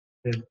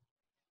 Yeah.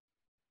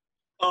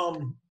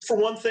 For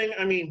one thing,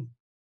 I mean,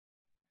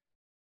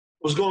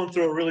 I was going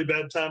through a really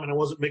bad time and I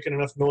wasn't making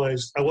enough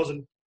noise. I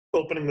wasn't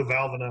opening the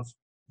valve enough.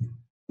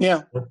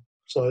 Yeah.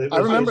 So I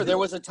remember there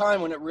was a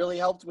time when it really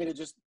helped me to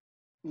just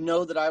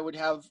know that I would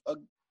have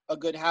a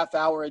good half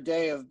hour a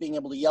day of being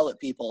able to yell at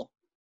people.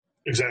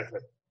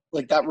 Exactly.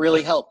 Like, that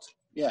really helped.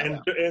 Yeah.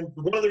 And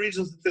one of the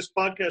reasons that this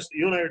podcast that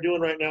you and I are doing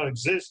right now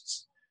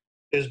exists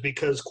is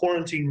because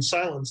quarantine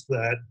silenced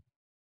that.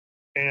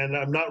 And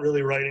I'm not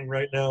really writing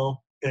right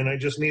now. And I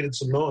just needed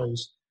some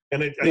noise.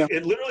 And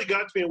it literally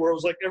got to me where it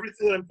was like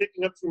everything that I'm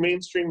picking up from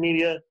mainstream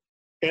media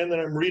and that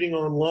I'm reading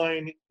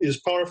online is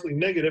powerfully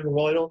negative. And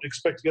while I don't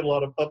expect to get a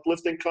lot of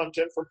uplifting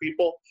content from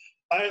people,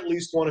 I at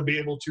least want to be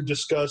able to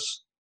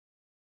discuss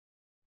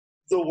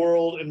the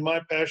world and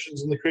my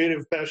passions and the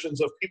creative passions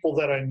of people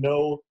that I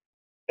know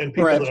and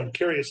people that I'm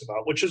curious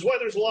about, which is why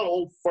there's a lot of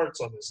old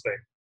farts on this thing.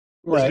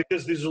 Right.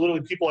 Because these are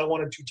literally people I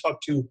wanted to talk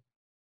to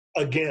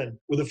again,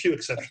 with a few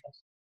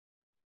exceptions.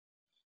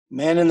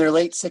 Men in their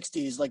late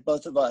 60s, like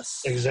both of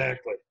us.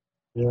 Exactly.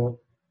 Yeah.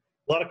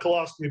 A lot of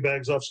colostomy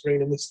bags off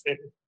screen in this thing.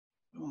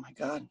 Oh, my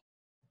God.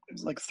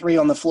 There's like 3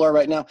 on the floor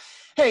right now.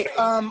 Hey,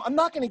 I'm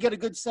not going to get a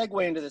good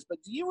segue into this, but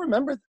do you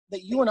remember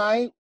that you and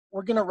I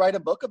were going to write a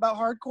book about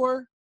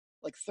hardcore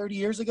like 30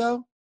 years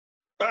ago?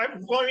 I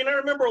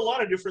remember a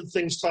lot of different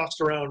things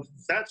tossed around.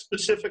 That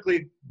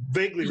specifically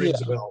vaguely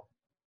rings a bell.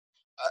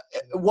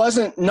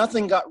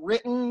 Nothing got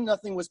written,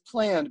 nothing was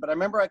planned, but I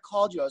remember I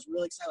called you. I was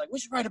really excited, like, we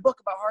should write a book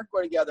about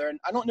hardcore together. And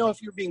I don't know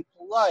if you were being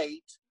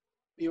polite,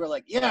 but you were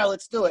like, yeah,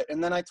 let's do it.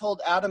 And then I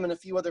told Adam and a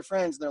few other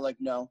friends, and they're like,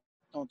 no,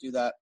 don't do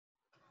that.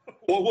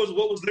 What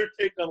was their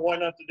take on why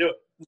not to do it?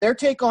 Their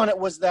take on it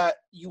was that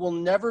you will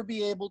never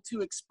be able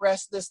to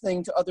express this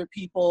thing to other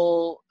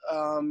people.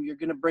 You're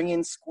going to bring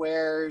in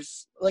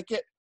squares. Like,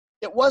 it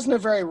wasn't a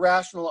very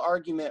rational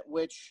argument,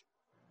 which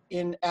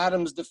in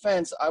Adam's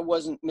defense, I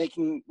wasn't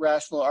making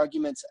rational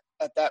arguments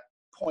at that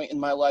point in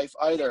my life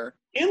either.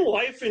 In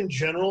life in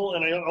general,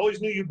 and I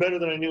always knew you better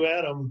than I knew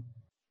Adam,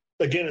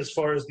 again, as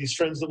far as these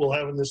trends that we'll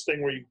have in this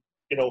thing where you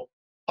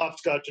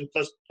hopscotch and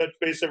touch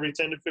base every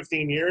 10 to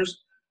 15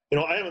 years. You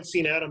know, I haven't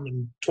seen Adam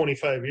in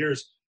 25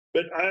 years,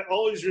 but I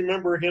always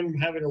remember him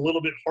having a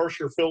little bit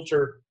harsher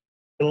filter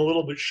and a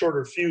little bit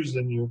shorter fuse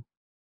than you.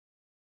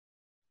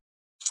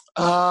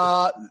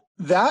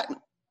 That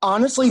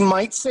honestly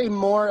might say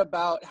more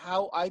about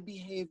how I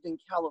behaved in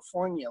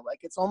California. Like,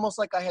 it's almost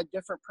like I had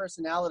different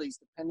personalities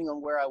depending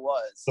on where I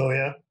was. Oh,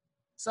 yeah?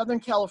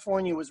 Southern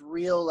California was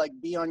real, like,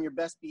 be on your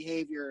best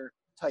behavior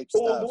type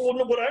Well,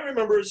 stuff. what I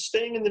remember is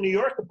staying in the New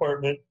York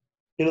apartment,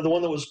 you know, the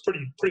one that was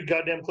pretty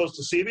goddamn close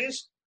to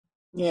CB's.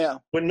 Yeah.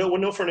 When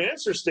no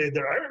Fernandez stayed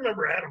there, I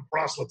remember Adam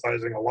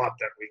proselytizing a lot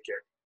that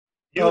weekend.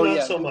 You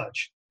not so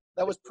much.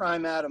 That was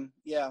prime Adam.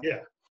 Yeah.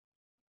 Yeah.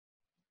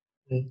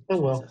 Oh,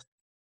 well.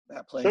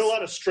 That place. There are a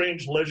lot of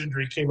strange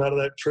legendary came out of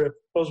that trip.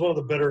 That was one of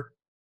the better.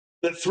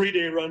 That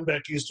 3-day run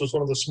back east was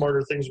one of the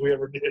smarter things we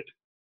ever did.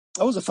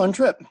 That was a fun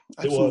trip.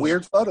 I have some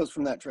weird photos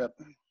from that trip.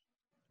 And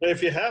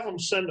if you have them,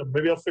 send them.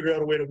 Maybe I'll figure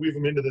out a way to weave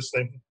them into this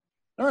thing.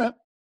 All right.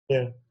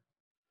 Yeah.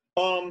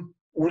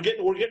 We're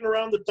getting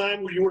around the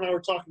time where you and I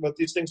were talking about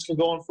these things can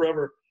go on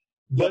forever.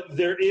 But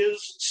there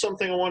is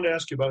something I wanted to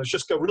ask you about. It's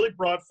just a really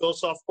broad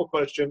philosophical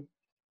question.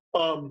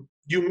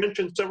 You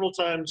mentioned several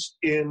times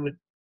in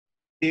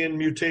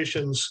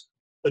Mutations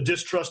a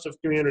distrust of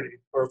community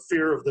or a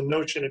fear of the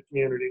notion of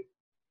community.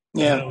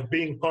 Yeah. You know,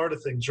 being part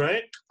of things,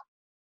 right?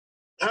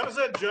 How does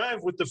that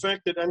jive with the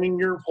fact that, I mean,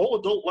 your whole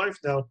adult life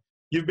now,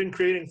 you've been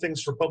creating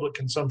things for public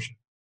consumption,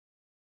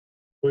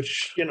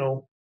 which, you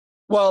know,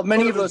 well,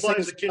 many of those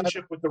implies things. a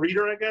kinship with the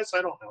reader, I guess.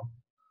 I don't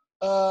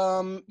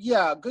know.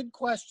 Yeah, good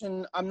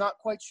question. I'm not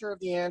quite sure of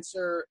the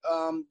answer.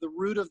 The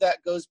root of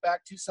that goes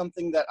back to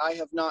something that I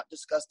have not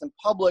discussed in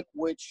public,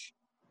 which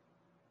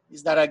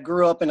is that I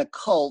grew up in a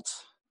cult,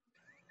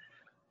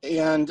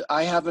 and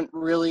I've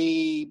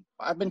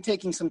been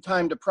taking some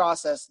time to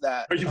process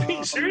that. Are you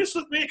being serious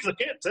with me? Because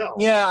I can't tell.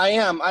 Yeah, I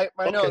am. I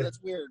know that's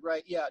weird,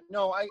 right? Yeah,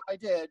 no, I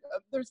did.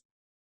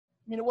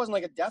 It wasn't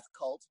like a death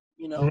cult,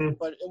 you know, Mm-hmm.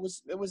 but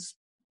it was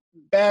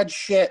bad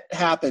shit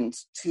happened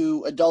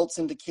to adults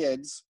and to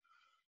kids,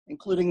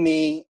 including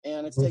me,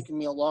 and it's taken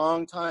me a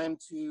long time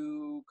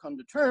to come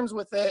to terms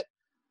with it.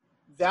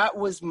 That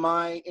was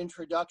my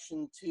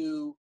introduction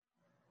to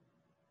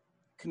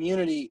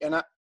community,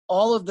 and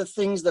all of the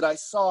things that I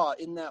saw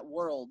in that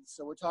world,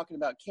 so we're talking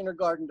about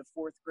kindergarten to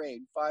 4th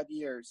grade, 5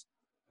 years,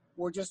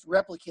 were just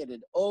replicated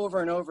over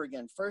and over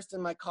again. First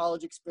in my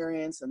college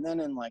experience, and then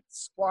in like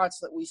squats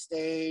that we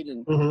stayed,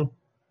 and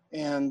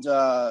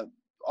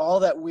all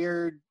that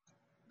weird,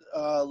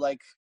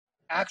 like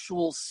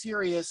actual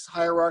serious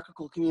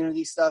hierarchical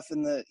community stuff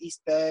in the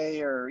East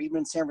Bay or even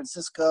in San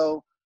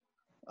Francisco,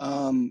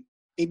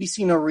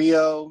 ABC No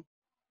Rio,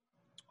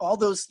 all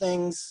those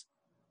things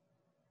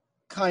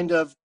kind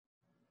of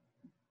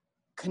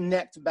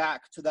connect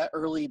back to that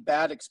early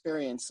bad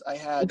experience I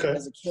had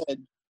as a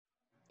kid.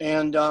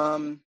 And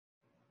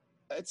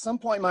at some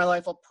point in my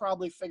life, I'll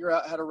probably figure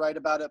out how to write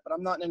about it, but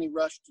I'm not in any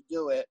rush to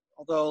do it,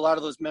 although a lot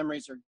of those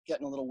memories are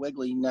getting a little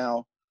wiggly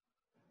now.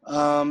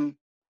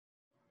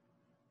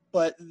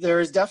 But there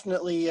is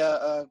definitely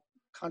a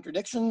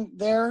contradiction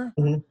there.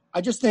 Mm-hmm.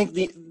 I just think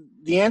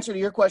the answer to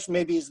your question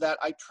maybe is that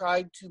I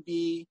tried to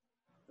be,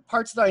 the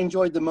parts that I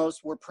enjoyed the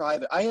most were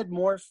private. I had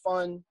more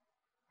fun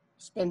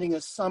spending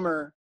a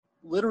summer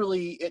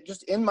literally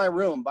just in my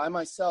room by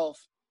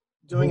myself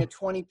doing a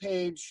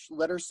 20-page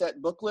letter set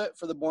booklet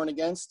for the Born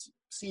Against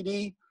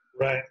CD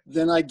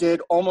than I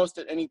did almost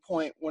at any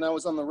point when I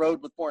was on the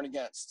road with Born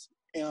Against.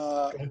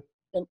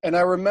 And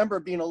I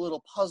remember being a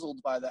little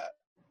puzzled by that.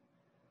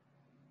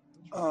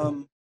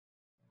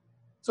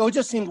 So it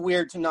just seemed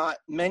weird to not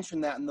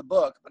mention that in the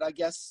book, but I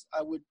guess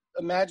I would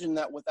imagine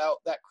that without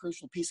that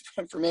crucial piece of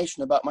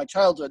information about my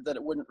childhood, that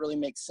it wouldn't really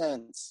make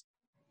sense.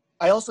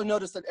 I also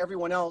noticed that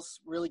everyone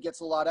else really gets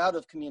a lot out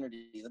of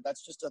community,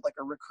 that's just like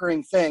a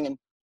recurring thing. And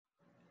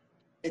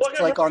it's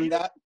on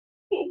that.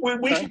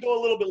 We should go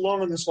a little bit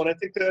long on this one. I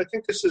think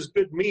this is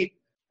good meat.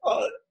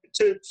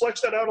 To flesh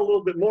that out a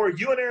little bit more,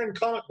 you and Aaron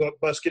Comic Book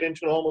Bus get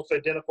into an almost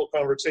identical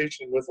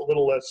conversation with a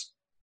little less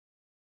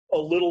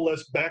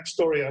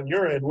backstory on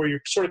your end, where you're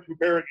sort of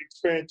comparing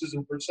experiences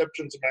and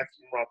perceptions of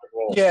Maximum Rock and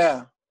Roll.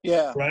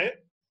 Yeah. Right?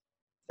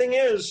 Thing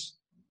is,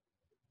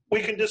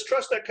 we can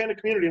distrust that kind of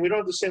community. We don't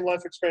have the same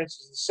life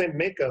experiences, the same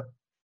makeup.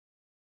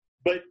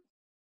 But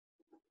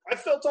I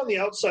felt on the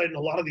outside in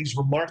a lot of these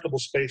remarkable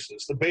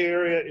spaces, the Bay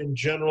Area in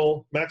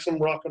general, Maximum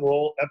Rock and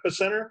Roll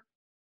epicenter.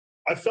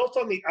 I felt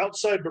on the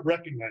outside but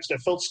recognized. I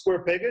felt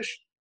square peggish,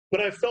 but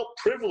I felt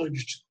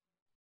privileged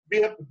to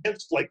be up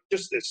against like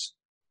just this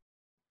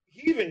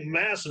heaving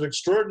mass of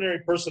extraordinary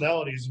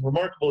personalities and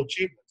remarkable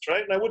achievements,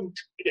 right? And I wouldn't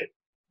treat it.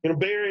 You know,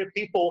 Bay Area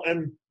people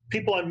and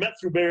people I met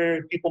through Bay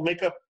Area people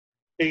make up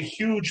a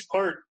huge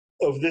part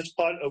of this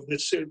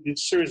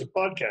series of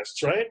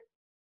podcasts, right?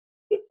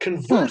 But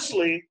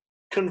conversely,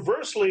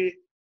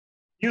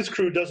 Youth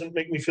Crew doesn't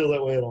make me feel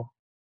that way at all.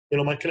 You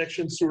know, my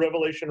connections through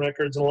Revelation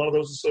Records and a lot of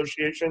those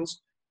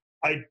associations,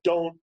 I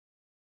don't,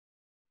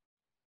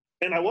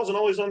 and I wasn't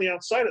always on the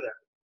outside of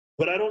that.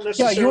 but I don't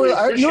Yeah,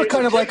 necessarily. you were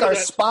kind of like our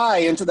that. spy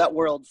into that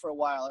world for a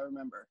while. I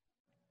remember.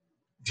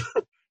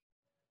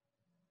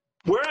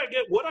 What I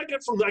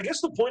get from, I guess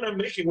the point I'm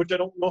making, which I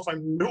don't know if I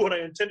knew what I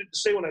intended to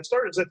say when I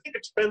started, is I think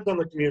it depends on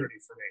the community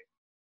for me.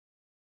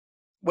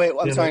 Wait,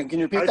 I'm sorry. Can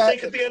you repeat that? I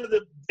think at the end of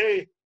the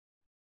day,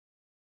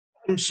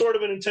 I'm sort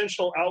of an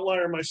intentional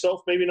outlier myself,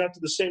 maybe not to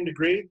the same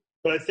degree,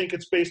 but I think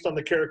it's based on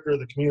the character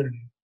of the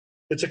community.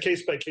 It's a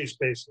case-by-case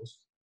basis,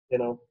 you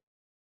know?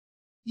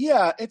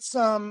 Yeah, it's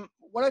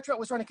what I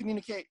was trying to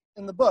communicate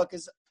in the book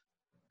is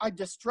I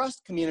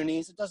distrust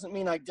communities. It doesn't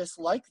mean I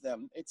dislike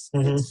them. It's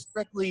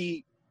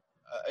strictly,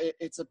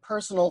 it's a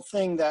personal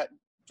thing that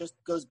just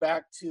goes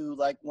back to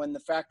like when the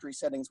factory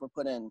settings were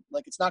put in.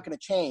 Like it's not going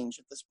to change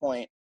at this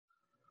point.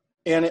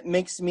 And it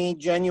makes me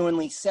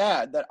genuinely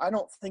sad that I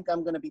don't think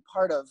I'm going to be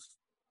part of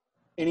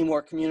any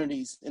more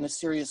communities in a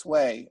serious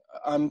way.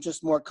 I'm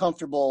just more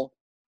comfortable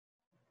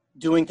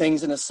doing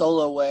things in a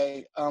solo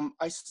way.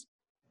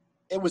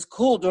 It was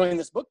cool doing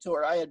this book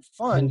tour. I had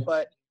fun,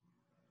 but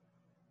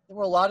there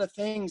were a lot of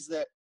things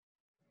that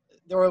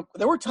there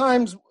were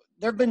times,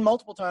 there have been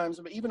multiple times,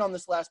 but even on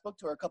this last book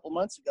tour a couple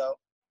months ago,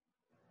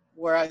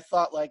 where I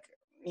thought like,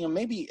 you know,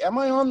 maybe am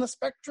I on the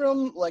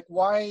spectrum? Like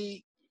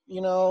why,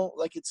 you know,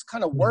 like it's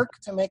kind of work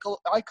to make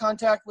eye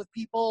contact with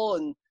people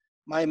and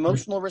my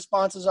emotional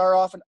responses are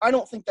off. And I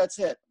don't think that's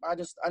it. I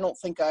don't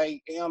think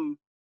I am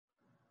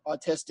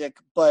autistic,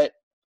 but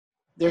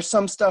there's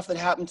some stuff that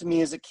happened to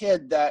me as a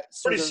kid that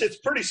it's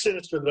pretty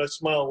sinister that I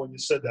smile when you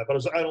said that,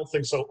 but I don't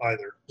think so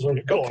either.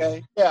 Go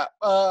on.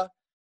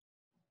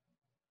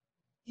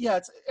 Yeah.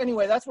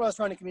 Anyway, that's what I was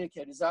trying to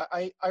communicate is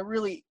I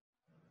really,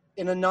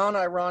 in a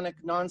non-ironic,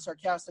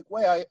 non-sarcastic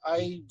way,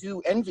 I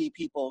do envy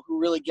people who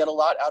really get a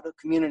lot out of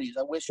communities.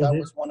 I wish I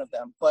was one of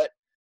them, but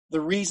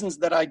the reasons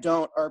that I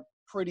don't are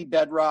pretty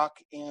bedrock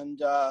and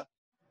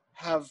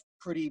have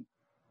pretty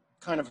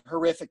kind of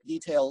horrific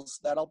details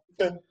that I'll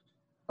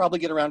probably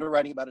get around to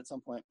writing about at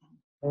some point.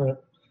 All right.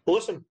 Well,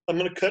 listen, I'm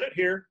going to cut it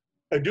here.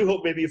 I do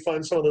hope maybe you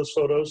find some of those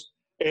photos.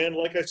 And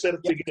like I said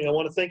at the beginning, I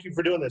want to thank you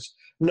for doing this.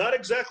 Not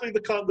exactly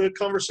the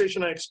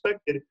conversation I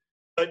expected,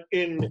 but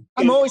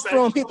I'm always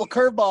throwing people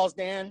curveballs,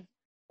 Dan.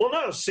 Well,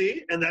 no,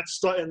 see, and that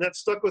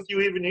stuck with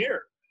you even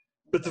here.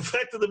 But the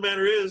fact of the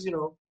matter is, you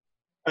know,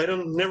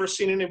 never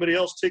seen anybody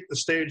else take the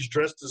stage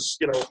dressed as,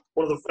 you know,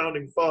 one of the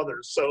founding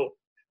fathers. So,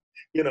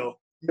 you know,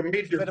 you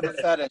made your bit of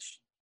a fetish.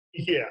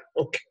 Yeah.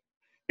 Okay.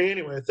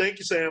 Anyway, thank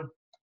you, Sam.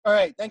 All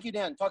right. Thank you,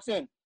 Dan. Talk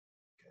soon.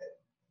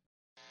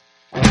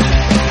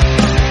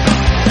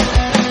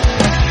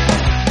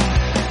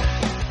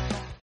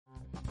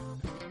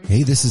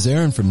 Hey, this is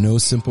Aaron from No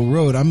Simple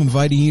Road. I'm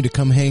inviting you to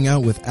come hang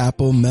out with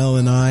Apple, Mel,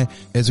 and I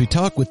as we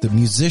talk with the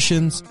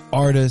musicians,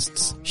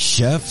 artists,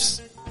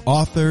 chefs,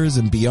 authors,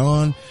 and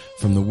beyond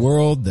from the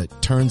world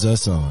that turns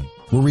us on.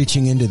 We're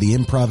reaching into the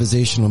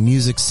improvisational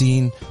music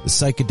scene, the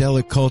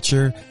psychedelic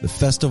culture, the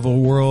festival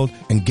world,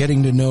 and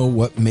getting to know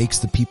what makes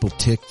the people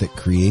tick that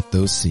create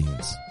those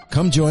scenes.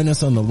 Come join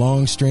us on the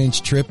long,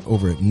 strange trip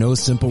over at No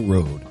Simple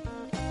Road.